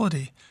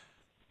responsibility.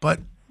 But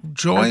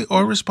joy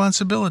or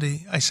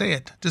responsibility, I say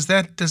it. Does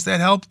that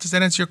help? Does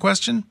that answer your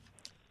question?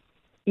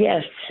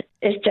 Yes,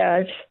 it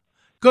does.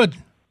 Good.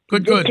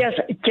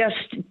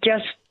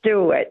 Just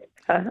do it.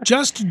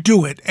 Just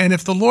do it. And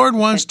if the Lord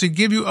wants to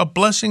give you a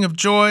blessing of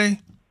joy,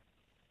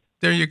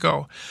 there you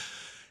go.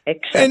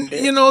 And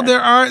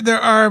there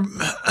are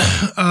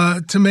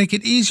to make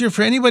it easier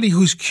for anybody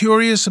who's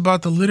curious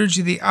about the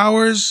Liturgy of the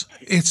Hours.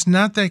 It's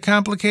not that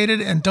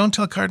complicated. And don't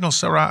tell Cardinal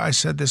Sarah I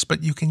said this,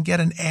 but you can get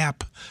an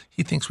app.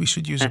 He thinks we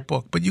should use a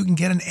book, but you can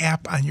get an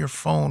app on your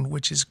phone,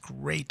 which is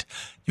great.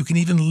 You can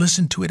even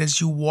listen to it as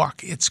you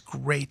walk. It's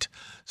great.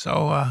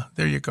 So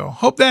there you go.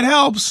 Hope that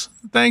helps.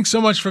 Thanks so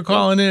much for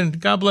calling in.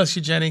 God bless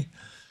you, Jenny.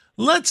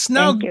 Let's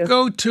now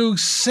go to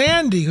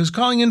Sandy, who's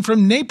calling in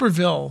from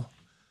Naperville.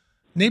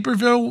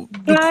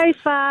 Hi,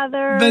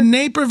 Father. The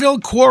Naperville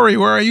Quarry,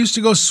 where I used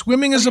to go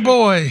swimming as a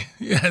boy.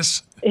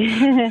 Yes.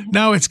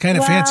 Now it's kind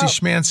of fancy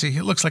schmancy.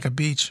 It looks like a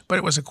beach, but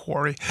it was a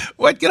quarry.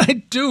 What can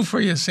I do for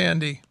you,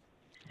 Sandy?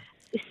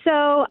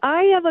 So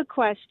I have a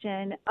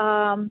question.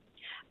 I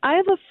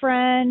have a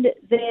friend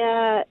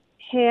that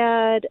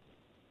had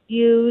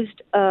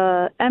used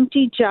an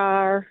empty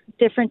jar,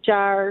 different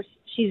jars.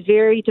 She's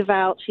very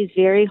devout. She's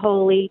very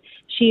holy.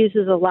 She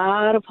uses a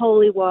lot of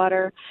holy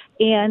water.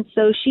 And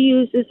so she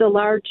uses a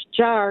large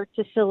jar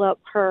to fill up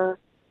her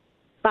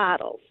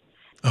bottles.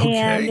 Okay.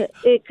 And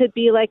it could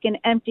be like an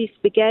empty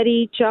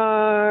spaghetti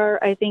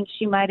jar. I think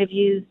she might have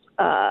used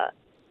a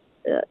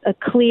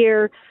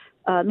clear,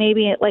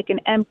 maybe like an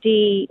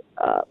empty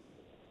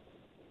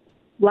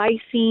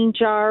lysine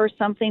jar or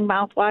something,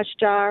 mouthwash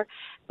jar.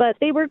 But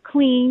they were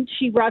clean.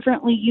 She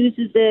reverently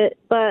uses it,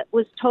 but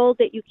was told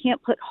that you can't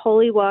put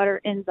holy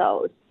water in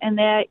those and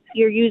that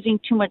you're using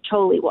too much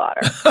holy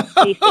water,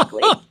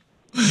 basically,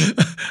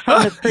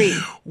 from the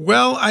priest.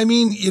 Well, I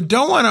mean, you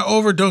don't want to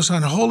overdose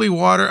on holy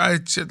water.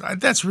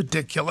 That's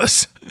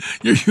ridiculous.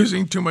 You're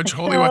using too much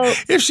holy water.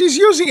 If she's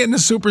using it in a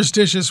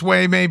superstitious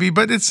way, maybe,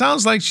 but it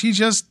sounds like she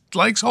just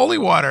likes holy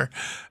water.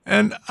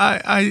 And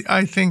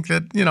I think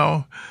that,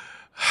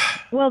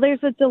 Well,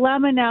 there's a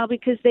dilemma now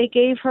because they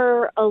gave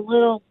her a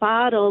little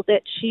bottle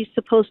that she's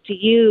supposed to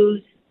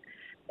use.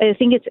 I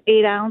think it's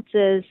 8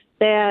 ounces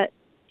that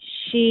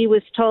she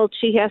was told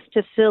she has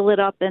to fill it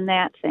up in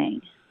that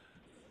thing.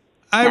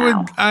 I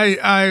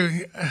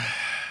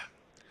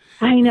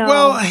know.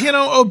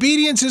 Well,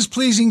 obedience is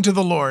pleasing to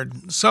the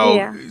Lord.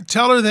 So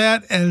tell her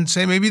that and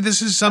say maybe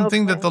this is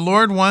something that the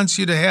Lord wants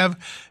you to have.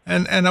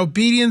 And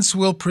obedience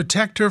will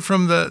protect her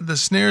from the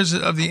snares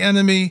of the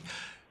enemy.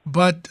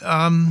 But,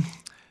 I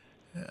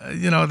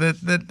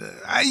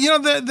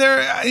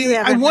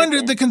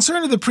wondered, the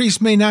concern of the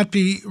priest may not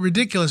be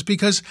ridiculous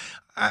because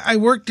I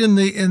worked in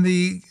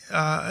the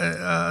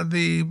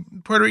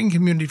Puerto Rican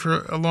community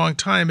for a long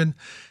time, and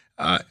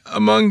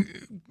among,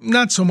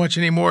 not so much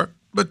anymore,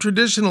 but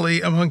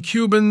traditionally among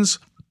Cubans,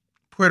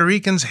 Puerto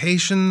Ricans,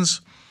 Haitians,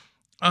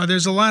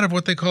 there's a lot of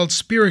what they called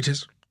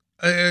spiritism,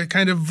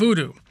 kind of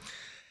voodoo,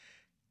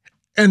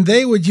 and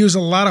they would use a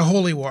lot of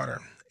holy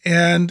water.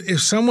 And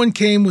if someone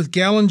came with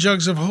gallon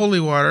jugs of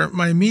holy water,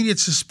 my immediate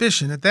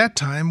suspicion at that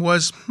time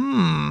was,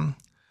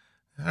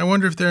 I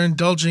wonder if they're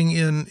indulging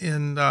in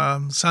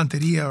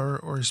Santeria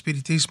or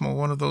Espiritismo,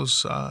 one of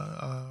those,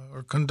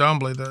 or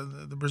Candomblé,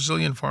 the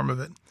Brazilian form of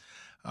it.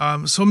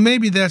 So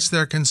maybe that's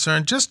their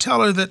concern. Just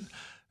tell her that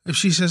if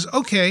she says,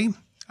 okay,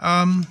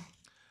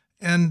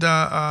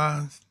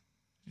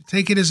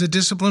 take it as a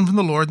discipline from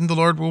the Lord, and the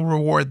Lord will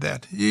reward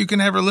that. You can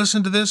have her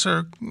listen to this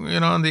or,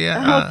 on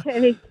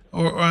the...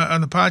 Or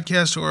on the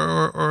podcast,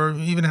 or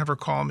even have her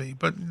call me.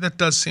 But that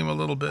does seem a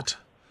little bit,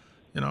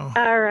 All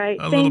right.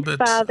 a little bit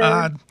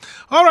odd.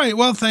 All right.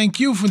 Well, thank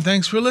you.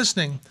 Thanks for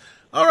listening.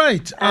 All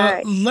right.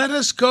 Let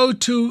us go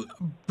to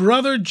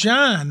Brother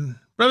John.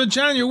 Brother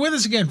John, you're with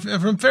us again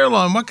from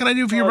Fairlawn. What can I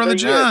do for you, Brother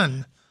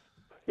John?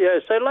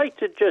 Yes, I'd like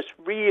to just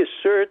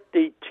reassert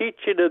the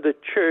teaching of the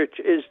church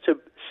is to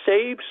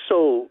save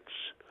souls.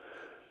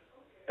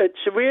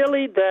 It's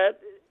really that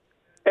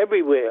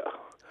everywhere.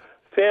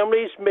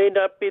 Families may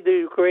not be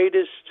the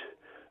greatest,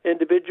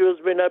 individuals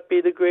may not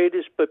be the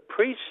greatest, but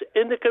priests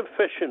in the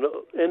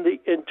confessional, in the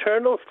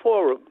internal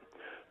forum,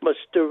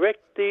 must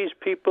direct these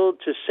people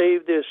to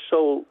save their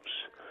souls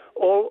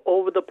all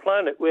over the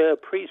planet where a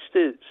priest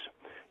is.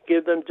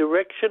 Give them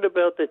direction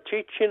about the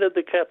teaching of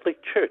the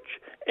Catholic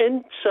Church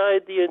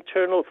inside the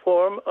internal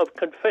forum of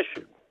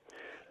confession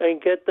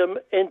and get them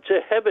into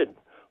heaven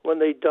when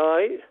they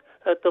die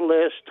at the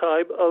last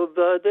time of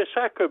their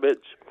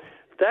sacraments.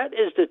 That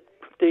is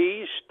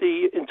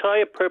the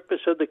entire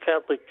purpose of the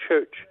Catholic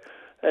Church,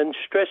 and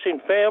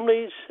stressing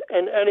families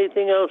and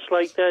anything else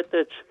like that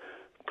that's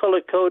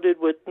color-coded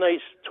with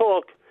nice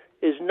talk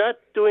is not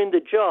doing the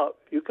job.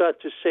 You got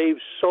to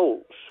save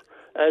souls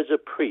as a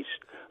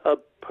priest. A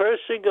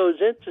person goes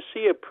in to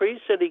see a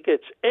priest and he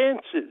gets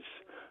answers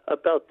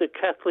about the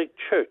Catholic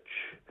Church,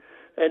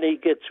 and he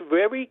gets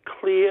very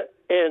clear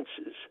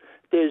answers.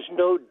 There's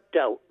no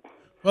doubt.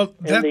 Well,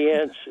 the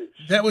answers.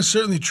 That was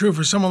certainly true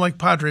for someone like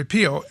Padre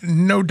Pio,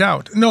 no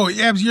doubt. No,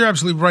 you're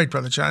absolutely right,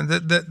 Brother John.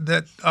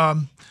 That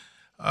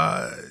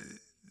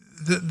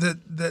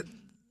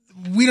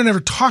we don't ever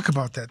talk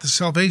about that, the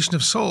salvation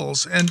of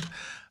souls. And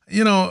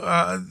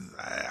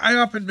I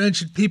often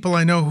mention people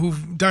I know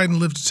who've died and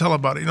lived to tell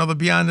about it. The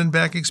beyond and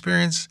back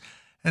experience.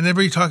 And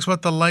everybody talks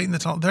about the light in the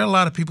tunnel. There are a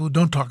lot of people who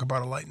don't talk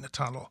about a light in the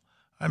tunnel.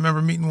 I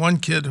remember meeting one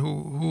kid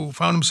who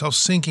found himself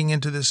sinking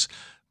into this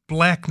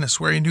blackness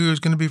where he knew he was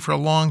going to be for a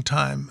long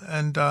time.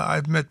 And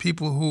I've met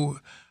people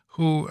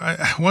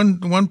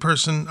one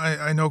person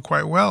I know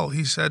quite well.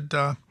 He said,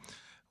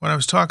 when I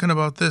was talking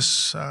about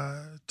this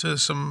to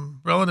some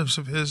relatives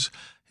of his,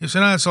 he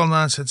said, "No, it's all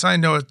nonsense. I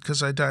know it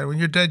because I died. When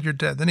you're dead, you're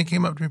dead." Then he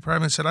came up to me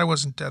privately and said, "I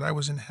wasn't dead. I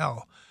was in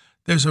hell."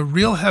 There's a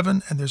real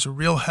heaven and there's a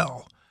real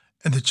hell.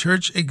 And the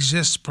church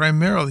exists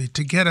primarily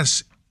to get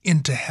us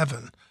into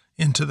heaven,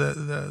 into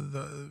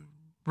the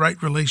right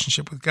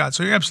relationship with God.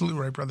 So you're absolutely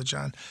right, Brother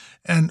John.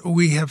 And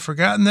we have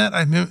forgotten that.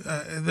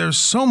 There's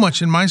so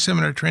much in my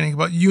seminary training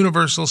about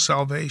universal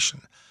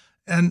salvation.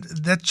 And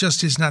that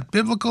just is not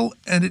biblical,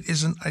 and it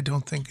isn't, I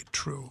don't think,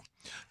 true.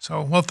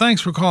 So, well,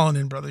 thanks for calling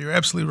in, brother. You're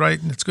absolutely right,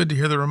 and it's good to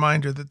hear the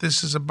reminder that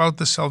this is about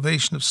the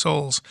salvation of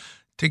souls,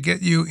 to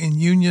get you in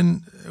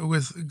union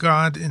with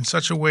God in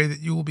such a way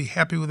that you will be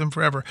happy with Him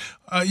forever.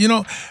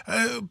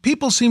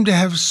 People seem to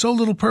have so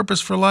little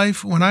purpose for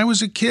life. When I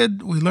was a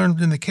kid, we learned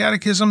in the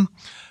catechism,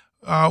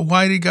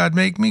 why did God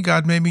make me?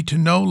 God made me to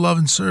know, love,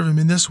 and serve Him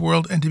in this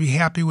world and to be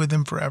happy with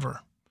Him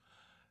forever.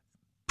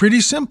 Pretty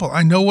simple.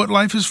 I know what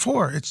life is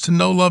for. It's to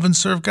know, love, and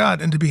serve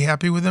God and to be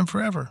happy with Him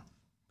forever.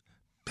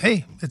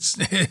 Hey,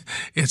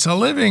 it's a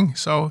living.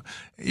 So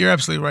you're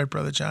absolutely right,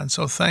 Brother John.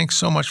 So thanks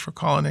so much for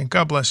calling in.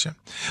 God bless you.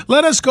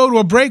 Let us go to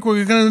a break.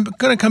 We're going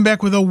to come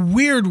back with a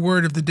weird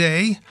word of the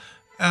day,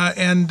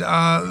 and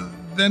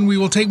then we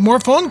will take more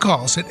phone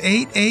calls at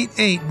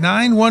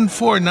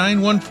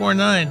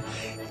 888-914-9149.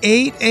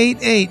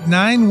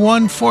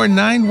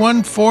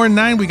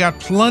 888-914-9149. We got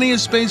plenty of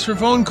space for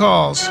phone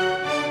calls.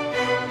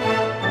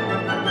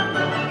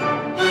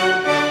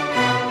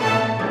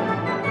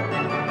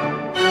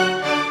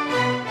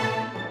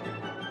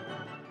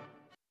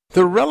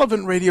 The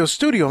Relevant Radio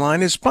studio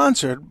line is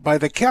sponsored by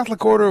the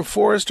Catholic Order of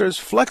Foresters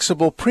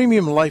Flexible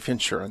Premium Life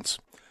Insurance.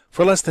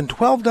 For less than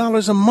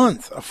 $12 a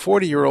month, a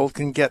 40-year-old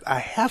can get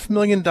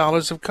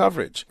 $500,000 of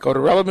coverage. Go to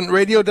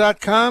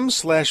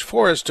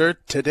relevantradio.com/Forester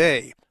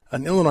today.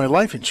 An Illinois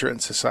Life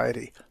Insurance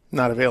Society,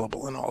 not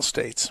available in all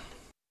states.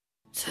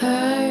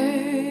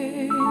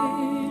 Turn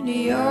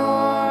your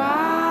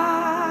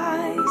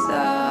eyes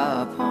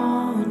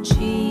upon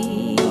Jesus.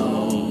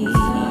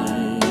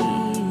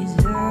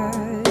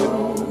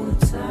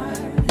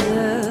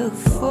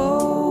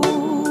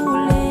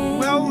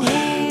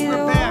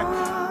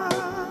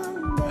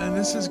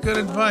 This is good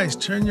advice.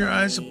 Turn your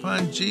eyes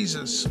upon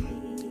Jesus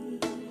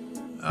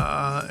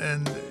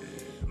and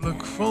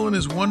look full in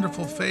His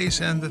wonderful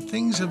face, and the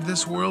things of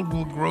this world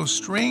will grow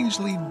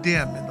strangely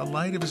dim in the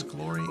light of His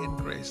glory and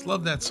grace.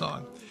 Love that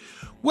song.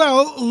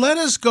 Well, let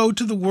us go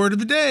to the word of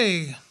the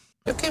day.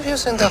 You keep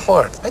using the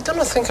word. I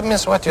don't think it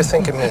means what you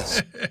think it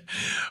means.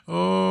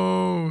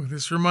 Oh,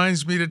 this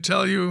reminds me to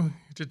tell you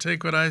to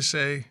take what I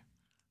say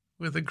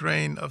with a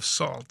grain of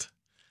salt.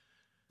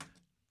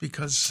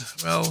 Because,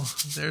 well,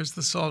 there's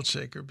the salt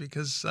shaker,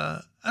 because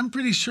I'm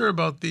pretty sure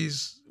about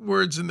these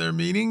words and their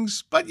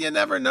meanings, but you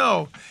never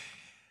know.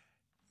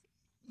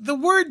 The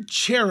word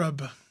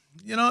cherub,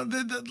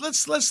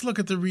 let's look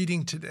at the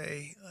reading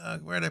today.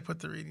 Where did I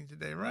put the reading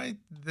today? Right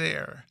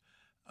there.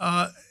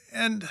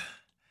 And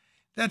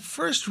that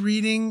first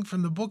reading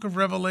from the book of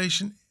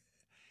Revelation,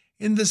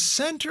 in the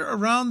center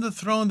around the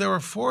throne there were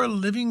 4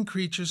 living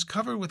creatures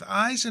covered with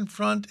eyes in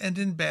front and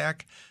in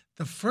back.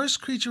 The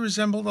first creature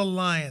resembled a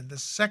lion. The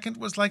second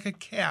was like a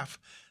calf.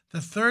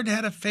 The third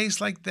had a face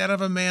like that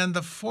of a man.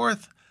 The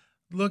fourth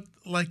looked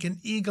like an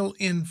eagle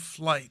in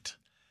flight.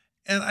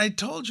 And I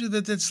told you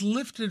that it's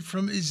lifted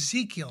from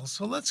Ezekiel.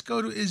 So let's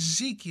go to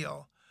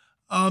Ezekiel.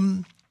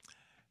 I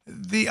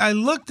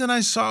looked and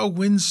I saw a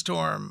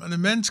windstorm, an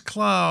immense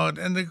cloud,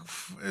 and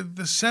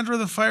the center of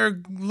the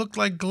fire looked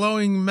like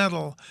glowing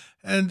metal.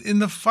 And in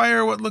the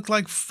fire, what looked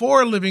like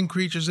 4 living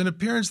creatures. In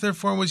appearance, their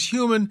form was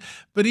human,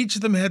 but each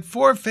of them had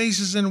 4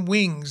 faces and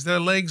wings. Their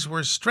legs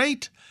were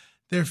straight.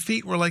 Their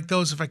feet were like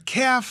those of a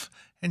calf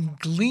and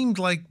gleamed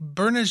like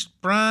burnished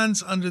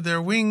bronze under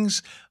their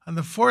wings. On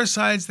the 4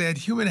 sides, they had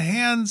human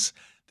hands.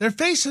 Their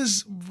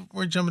faces,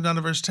 we're jumping down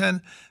to verse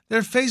 10,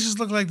 their faces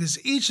looked like this.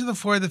 Each of the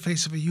 4 had the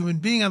face of a human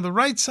being. On the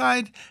right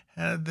side,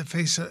 had the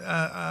face of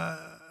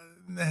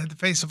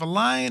a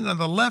lion. On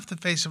the left, the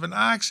face of an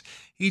ox.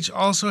 Each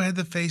also had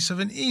the face of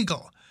an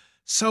eagle.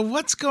 So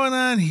what's going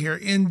on here?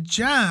 In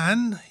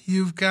John,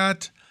 you've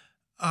got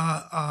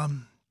a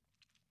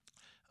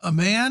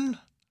man,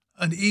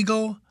 an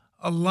eagle,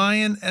 a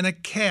lion, and a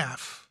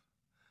calf,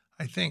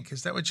 I think.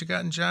 Is that what you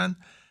got in John?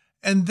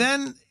 And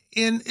then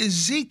in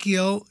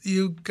Ezekiel,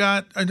 you've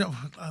got, I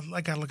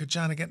got to look at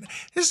John again.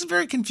 This is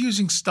very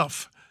confusing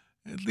stuff.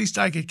 At least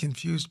I get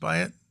confused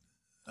by it.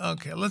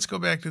 Okay, let's go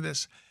back to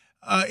this.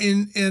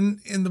 In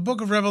the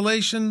book of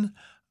Revelation,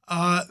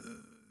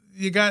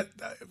 you got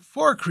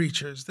 4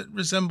 creatures that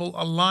resemble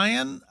a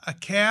lion, a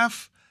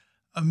calf,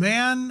 a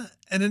man,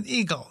 and an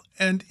eagle.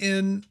 And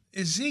in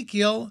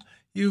Ezekiel,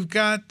 You've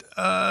got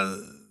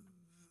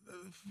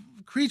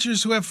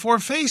creatures who have 4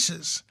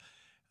 faces,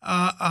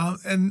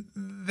 and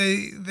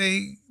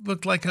they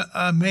look like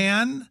a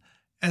man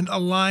and a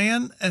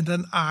lion and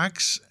an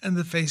ox and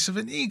the face of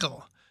an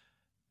eagle.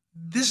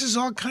 This is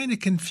all kind of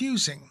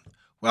confusing.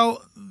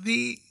 Well,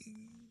 the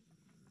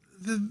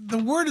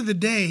word of the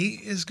day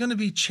is going to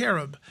be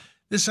cherub.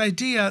 This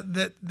idea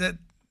that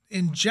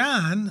in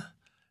John,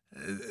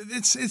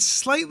 it's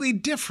slightly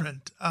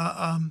different.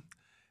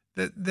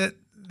 That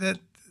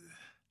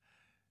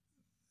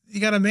you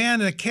got a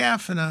man and a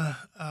calf and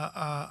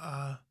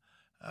a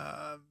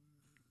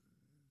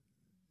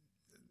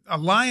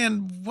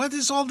lion. What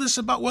is all this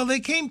about? Well, they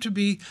came to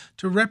be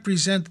to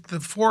represent the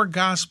 4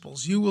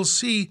 Gospels. You will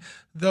see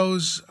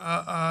those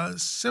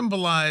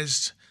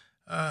symbolized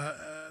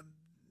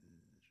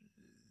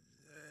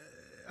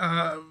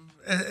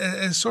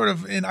as sort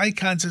of in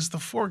icons as the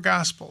 4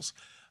 Gospels.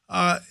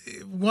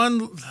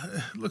 One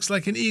looks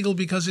like an eagle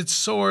because it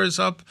soars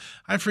up.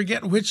 I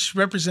forget which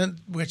represent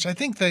which. I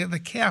think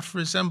the calf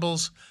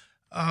resembles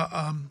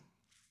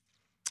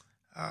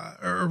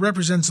or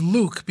represents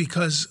Luke,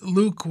 because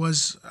Luke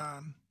was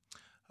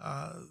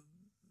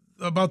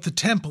about the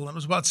temple, and it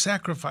was about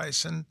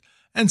sacrifice and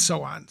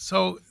so on.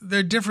 So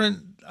they're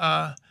different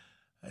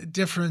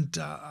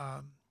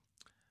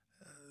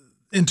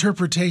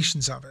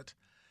interpretations of it.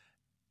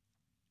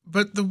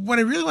 But what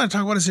I really want to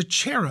talk about is a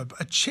cherub.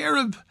 A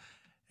cherub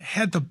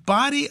had the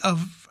body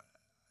of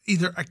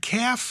either a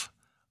calf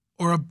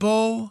or a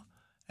bull,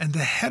 and the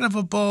head of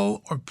a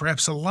bull, or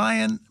perhaps a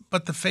lion,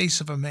 but the face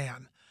of a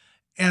man.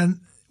 And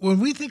when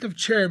we think of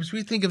cherubs,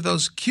 we think of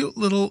those cute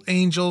little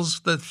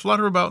angels that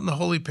flutter about in the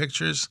holy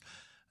pictures.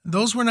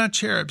 Those were not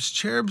cherubs.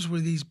 Cherubs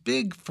were these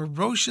big,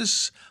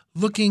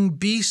 ferocious-looking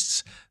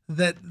beasts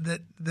that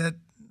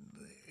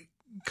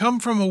come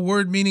from a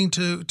word meaning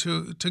to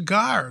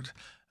guard.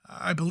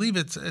 I believe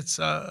it's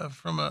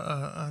from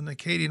an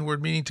Akkadian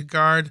word meaning to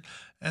guard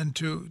and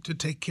to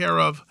take care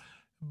of.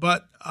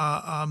 But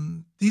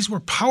these were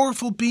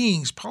powerful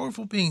beings.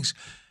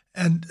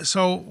 And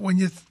so when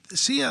you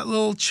see a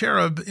little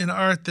cherub in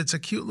art that's a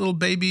cute little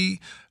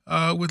baby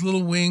with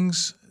little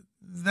wings,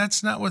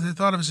 that's not what they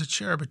thought of as a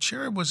cherub. A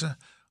cherub was a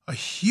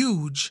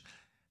huge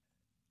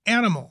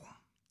animal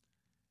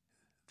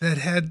that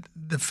had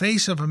the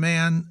face of a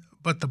man,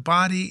 but the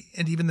body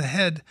and even the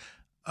head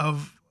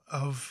of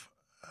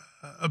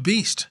a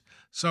beast.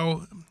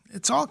 So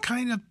it's all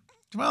kind of,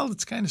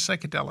 it's kind of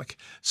psychedelic.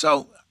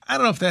 So I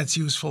don't know if that's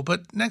useful,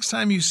 but next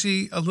time you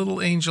see a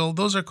little angel,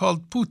 those are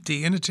called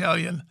putti in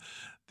Italian.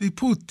 The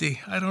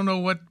putti. I don't know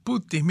what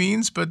putti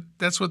means, but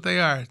that's what they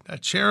are. A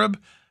cherub.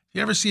 If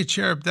you ever see a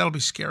cherub, that'll be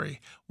scary.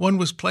 One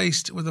was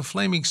placed with a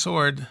flaming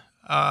sword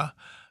to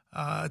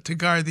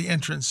guard the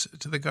entrance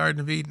to the Garden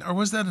of Eden. Or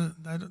was that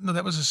I don't know,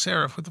 that was a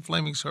seraph with a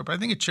flaming sword, but I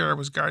think a cherub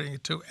was guarding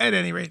it too. At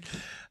any rate,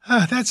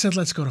 that's it.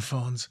 Let's go to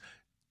phones.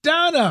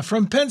 Donna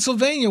from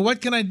Pennsylvania, what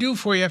can I do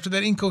for you after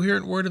that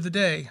incoherent word of the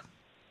day?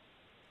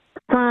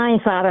 Fine,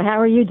 Father. How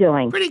are you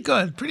doing? Pretty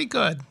good.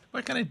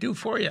 What can I do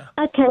for you?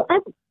 Okay.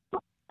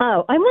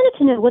 I wanted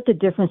to know what the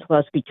difference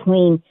was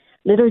between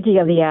Liturgy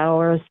of the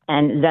Hours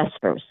and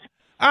Vespers.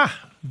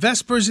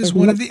 Vespers is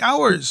one of the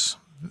hours.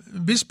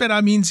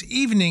 Vispera means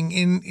evening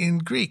in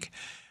Greek.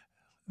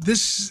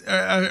 This,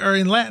 or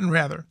in Latin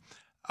rather.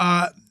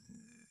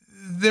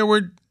 There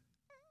were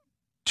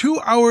 2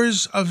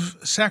 hours of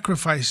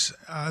sacrifice,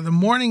 the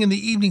morning and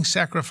the evening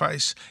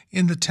sacrifice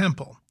in the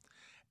temple.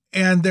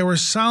 And there were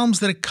psalms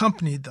that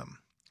accompanied them.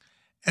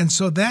 And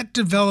so that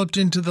developed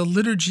into the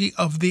Liturgy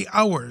of the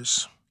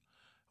Hours.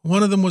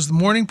 One of them was the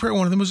morning prayer,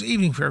 one of them was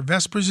evening prayer.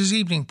 Vespers is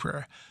evening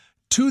prayer.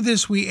 To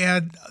this, we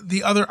add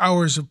the other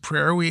hours of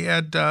prayer. We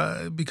add,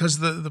 because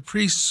the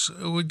priests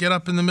would get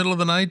up in the middle of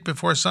the night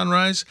before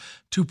sunrise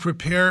to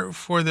prepare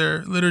for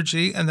their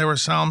liturgy, and there were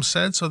psalms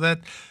said, so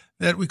that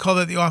we call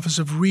that the office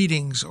of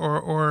readings,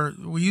 or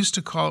we used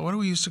to call it, what do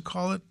we used to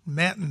call it?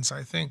 Matins,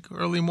 I think,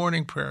 early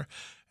morning prayer.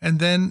 And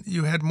then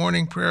you had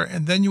morning prayer,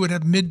 and then you would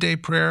have midday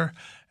prayer,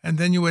 and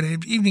then you would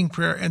have evening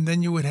prayer, and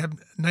then you would have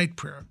night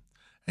prayer.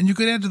 And you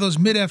could add to those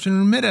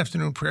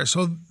mid-afternoon prayer.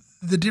 So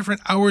the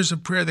different hours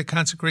of prayer that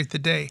consecrate the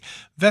day.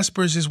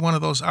 Vespers is one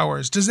of those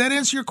hours. Does that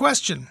answer your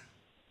question?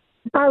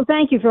 Oh,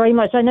 thank you very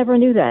much. I never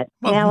knew that.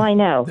 Well, now I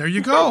know. There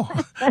you go.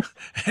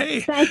 Hey.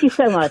 Thank you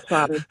so much,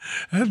 Father.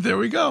 There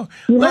we go.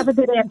 Have a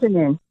good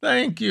afternoon.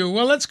 Thank you.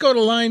 Well, let's go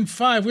to line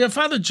 5. We have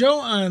Father Joe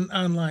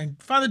online.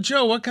 Father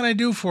Joe, what can I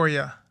do for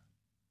you?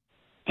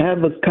 I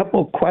have a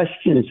couple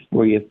questions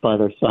for you,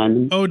 Father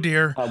Simon. Oh,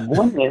 dear.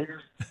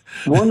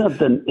 One of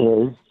them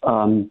is,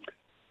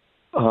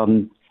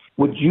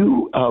 would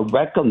you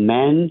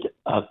recommend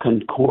a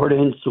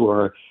concordance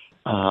or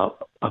a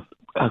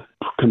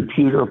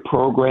computer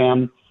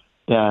program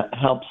that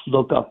helps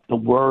look up the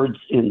words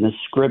in the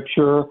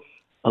scripture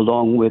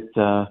along with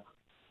the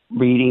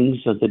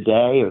readings of the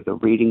day or the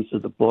readings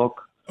of the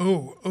book?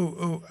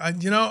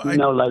 Like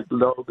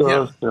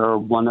Logos or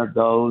one of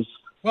those.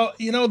 Well,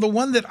 the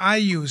one that I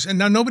use, and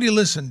now nobody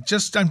listen,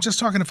 I'm just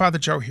talking to Father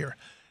Joe here.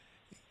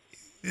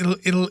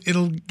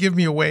 it'll give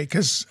me away,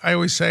 because I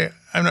always say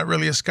I'm not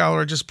really a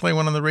scholar. I just play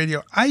one on the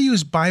radio. I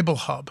use Bible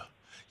Hub.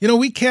 You know,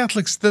 we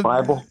Catholics, the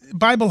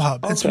Bible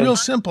Hub. Okay. It's real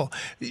simple.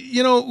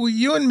 You know,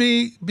 you and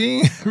me,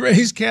 being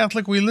raised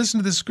Catholic, we listen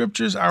to the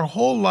scriptures our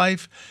whole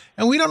life,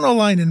 and we don't know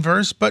line and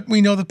verse, but we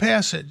know the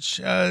passage.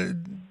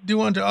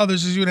 Do unto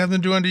others as you would have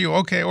them do unto you.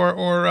 Okay,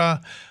 or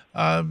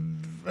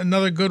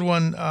another good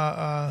one.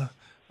 The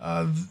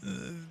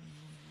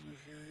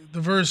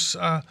verse,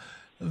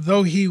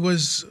 though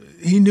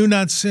he knew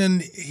not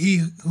sin,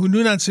 he who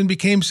knew not sin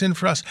became sin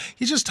for us.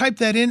 You just type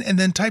that in and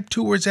then type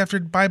 2 words after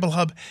Bible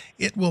Hub.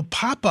 It will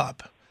pop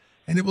up,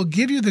 and it will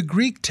give you the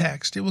Greek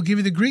text. It will give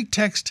you the Greek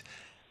text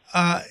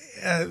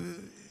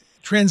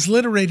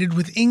transliterated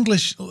with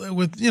English,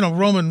 with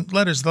Roman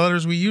letters, the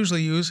letters we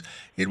usually use.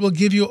 It will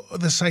give you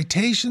the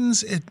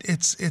citations.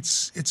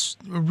 It's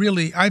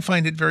really, I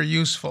find it very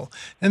useful.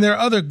 And there are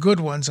other good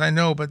ones, I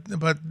know, but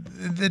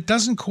it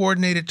doesn't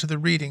coordinate it to the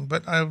reading.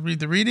 But I'll read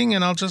the reading,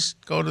 and I'll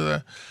just go to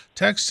the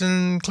text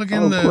and click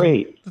in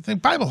the thing.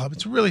 Bible Hub.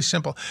 It's really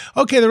simple.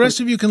 Okay, the rest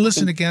of you can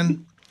listen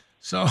again.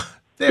 So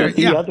there.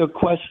 The other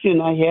question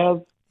I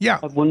have. Yeah.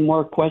 I have one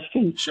more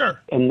question. Sure.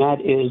 And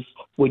that is,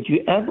 would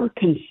you ever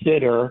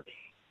consider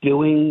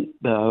doing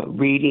the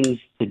readings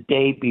the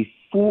day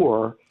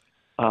before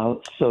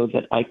so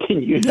that I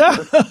can use it?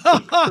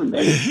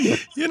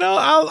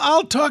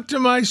 I'll talk to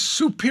my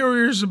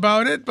superiors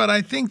about it, but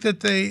I think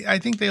that they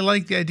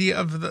like the idea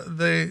of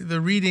the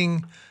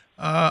reading,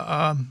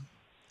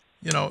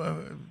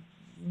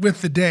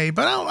 with the day.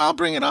 But I'll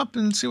bring it up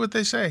and see what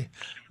they say.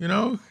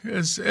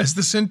 As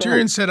the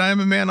centurion said, I am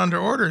a man under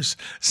orders.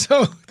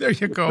 So there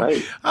you go.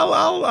 Right.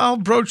 I'll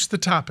broach the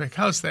topic.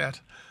 How's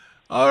that?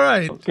 All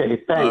right. Okay,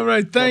 thanks. All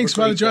right, thanks,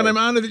 Father John. I'm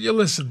honored that you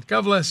listen.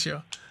 God bless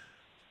you.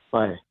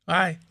 Bye.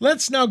 Bye.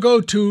 Let's now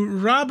go to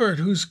Robert,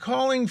 who's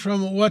calling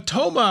from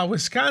Watoma,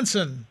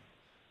 Wisconsin.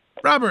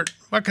 Robert,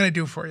 what can I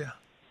do for you?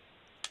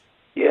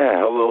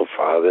 Yeah, hello,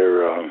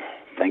 Father.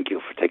 Thank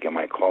you for taking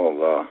my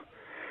call.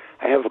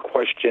 I have a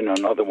question,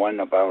 another one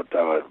about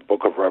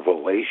Book of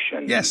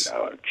Revelation. Yes.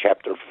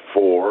 Chapter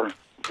 4,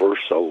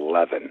 verse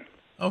 11.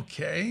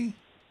 Okay.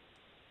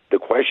 The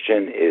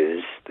question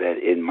is that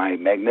in my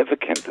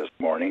Magnificat this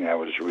morning, I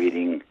was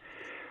reading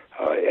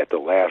at the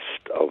last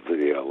of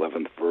the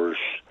 11th verse,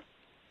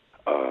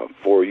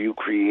 for you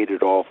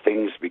created all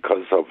things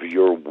because of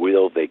your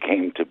will they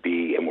came to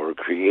be and were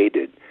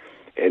created.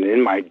 And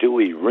in my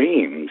Dewey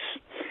Reams,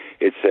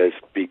 it says,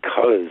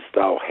 because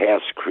thou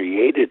hast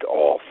created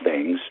all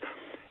things,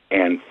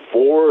 and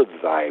for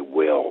thy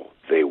will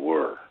they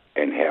were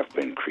and have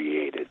been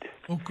created.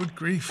 Oh, good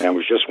grief. And I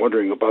was just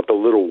wondering about the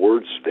little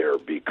words there,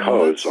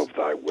 because of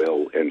thy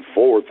will and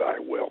for thy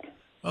will.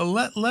 Well,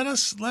 let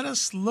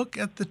us look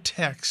at the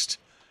text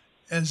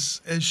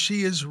as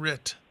she is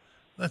writ.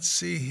 Let's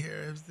see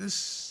here.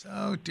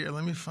 Oh dear,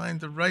 let me find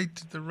the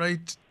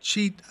right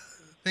cheat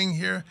thing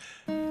here.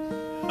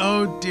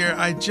 Oh dear,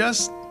 I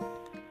just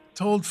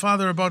told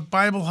Father about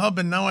Bible Hub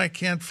and now I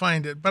can't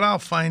find it, but I'll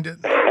find it.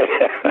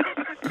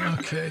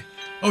 Okay.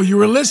 Oh, you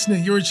were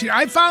listening. You were cheating.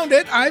 I found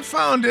it.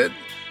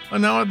 Oh,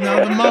 now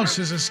the mouse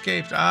has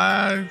escaped.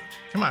 Come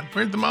on,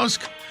 where'd the mouse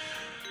go?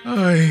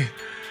 Oh,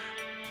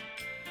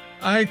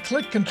 I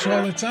click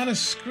control. It's on a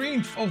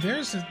screen. Oh,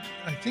 there's it.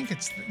 I think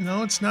it's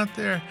not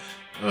there.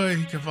 Oh,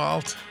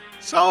 Gewalt.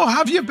 So, how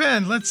have you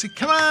been? Let's see.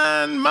 Come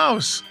on,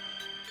 mouse.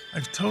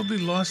 I've totally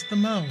lost the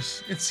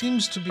mouse. It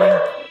seems to be.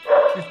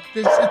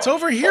 It's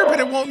over here, but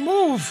it won't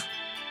move.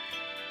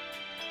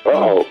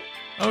 Oh.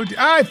 Oh,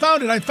 I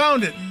found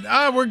it.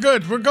 We're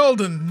good. We're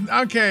golden.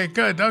 Okay,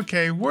 good.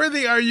 Okay.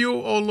 Worthy are you,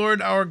 O Lord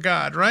our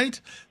God, right?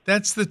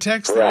 That's the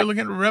text that we're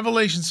looking at,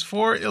 Revelations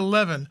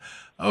 4:11.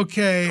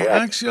 Okay.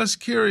 Correct. Axios,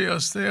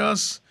 Kyrios,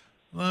 Theos,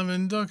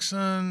 Lamin,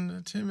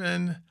 Doxon,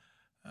 Timen,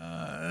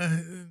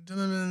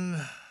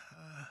 Dilamin.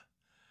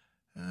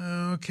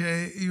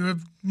 Okay.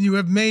 You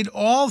have made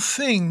all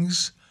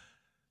things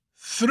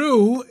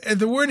through,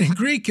 the word in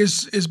Greek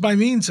is by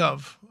means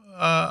of,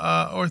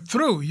 or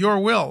through your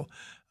will.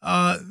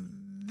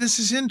 This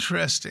is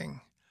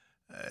interesting.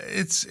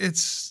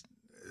 It's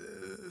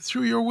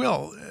through your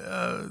will,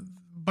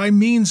 by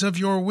means of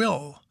your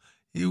will.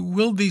 You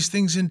willed these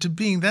things into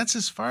being. That's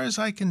as far as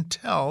I can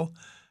tell.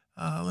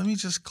 Let me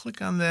just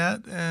click on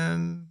that,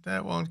 and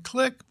that won't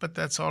click, but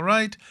that's all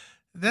right.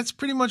 That's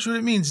pretty much what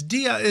it means.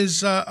 Dia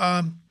is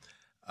a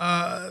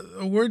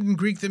word in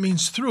Greek that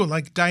means through,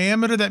 like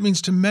diameter. That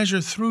means to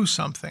measure through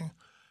something.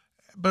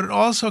 But it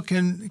also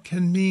can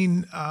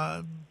mean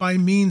by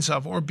means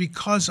of or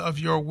because of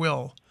your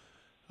will.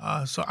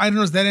 So I don't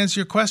know, does that answer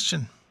your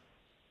question?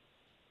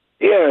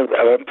 Yeah,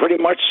 pretty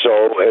much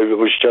so. It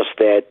was just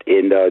that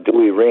in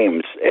Dewey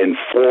Reams, and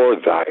for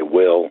thy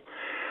will,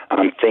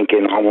 I'm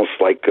thinking almost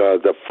like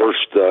the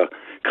first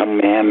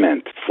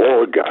commandment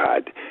for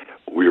God.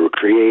 We were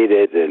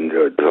created and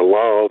to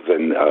love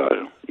and,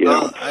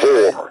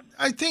 for.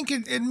 I think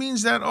it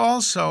means that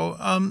also.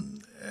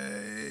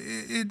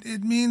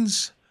 It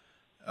means...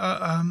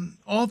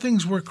 all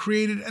things were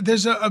created.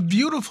 There's a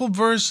beautiful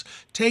verse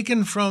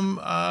taken from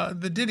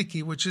the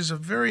Didache, which is a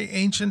very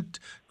ancient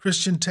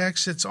Christian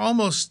text. It's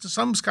almost,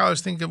 some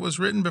scholars think it was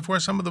written before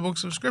some of the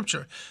books of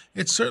Scripture.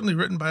 It's certainly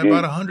written by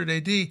about 100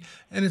 AD.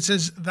 And it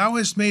says, "Thou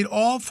hast made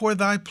all for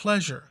thy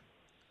pleasure."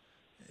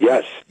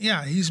 Yes.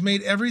 Yeah, he's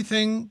made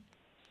everything.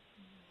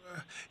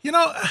 You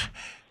know,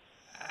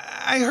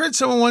 I heard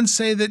someone once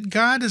say that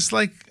God is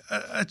like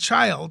a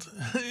child.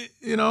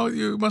 You know,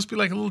 you must be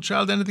like a little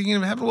child in the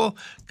kingdom of heaven. Well,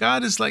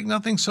 God is like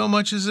nothing so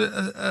much as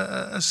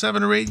a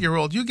 7 or 8 year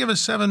old. You give a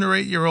 7 or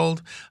 8 year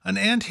old an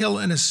anthill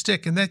and a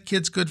stick, and that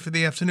kid's good for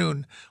the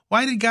afternoon.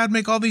 Why did God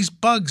make all these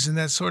bugs and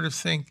that sort of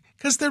thing?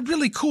 Because they're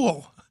really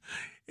cool.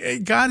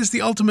 God is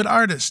the ultimate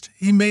artist.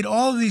 He made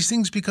all of these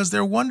things because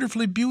they're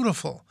wonderfully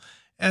beautiful,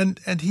 and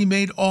he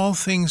made all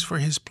things for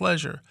his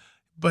pleasure.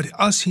 But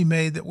us he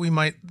made that we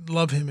might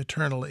love him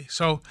eternally.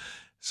 So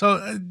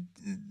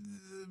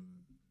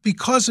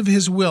because of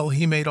his will,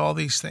 he made all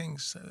these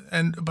things.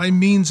 And by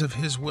means of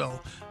his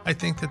will, I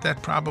think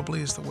that probably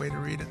is the way to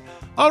read it.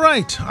 All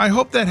right. I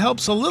hope that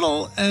helps a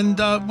little. And,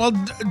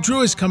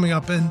 Drew is coming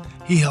up, and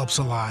he helps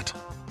a lot.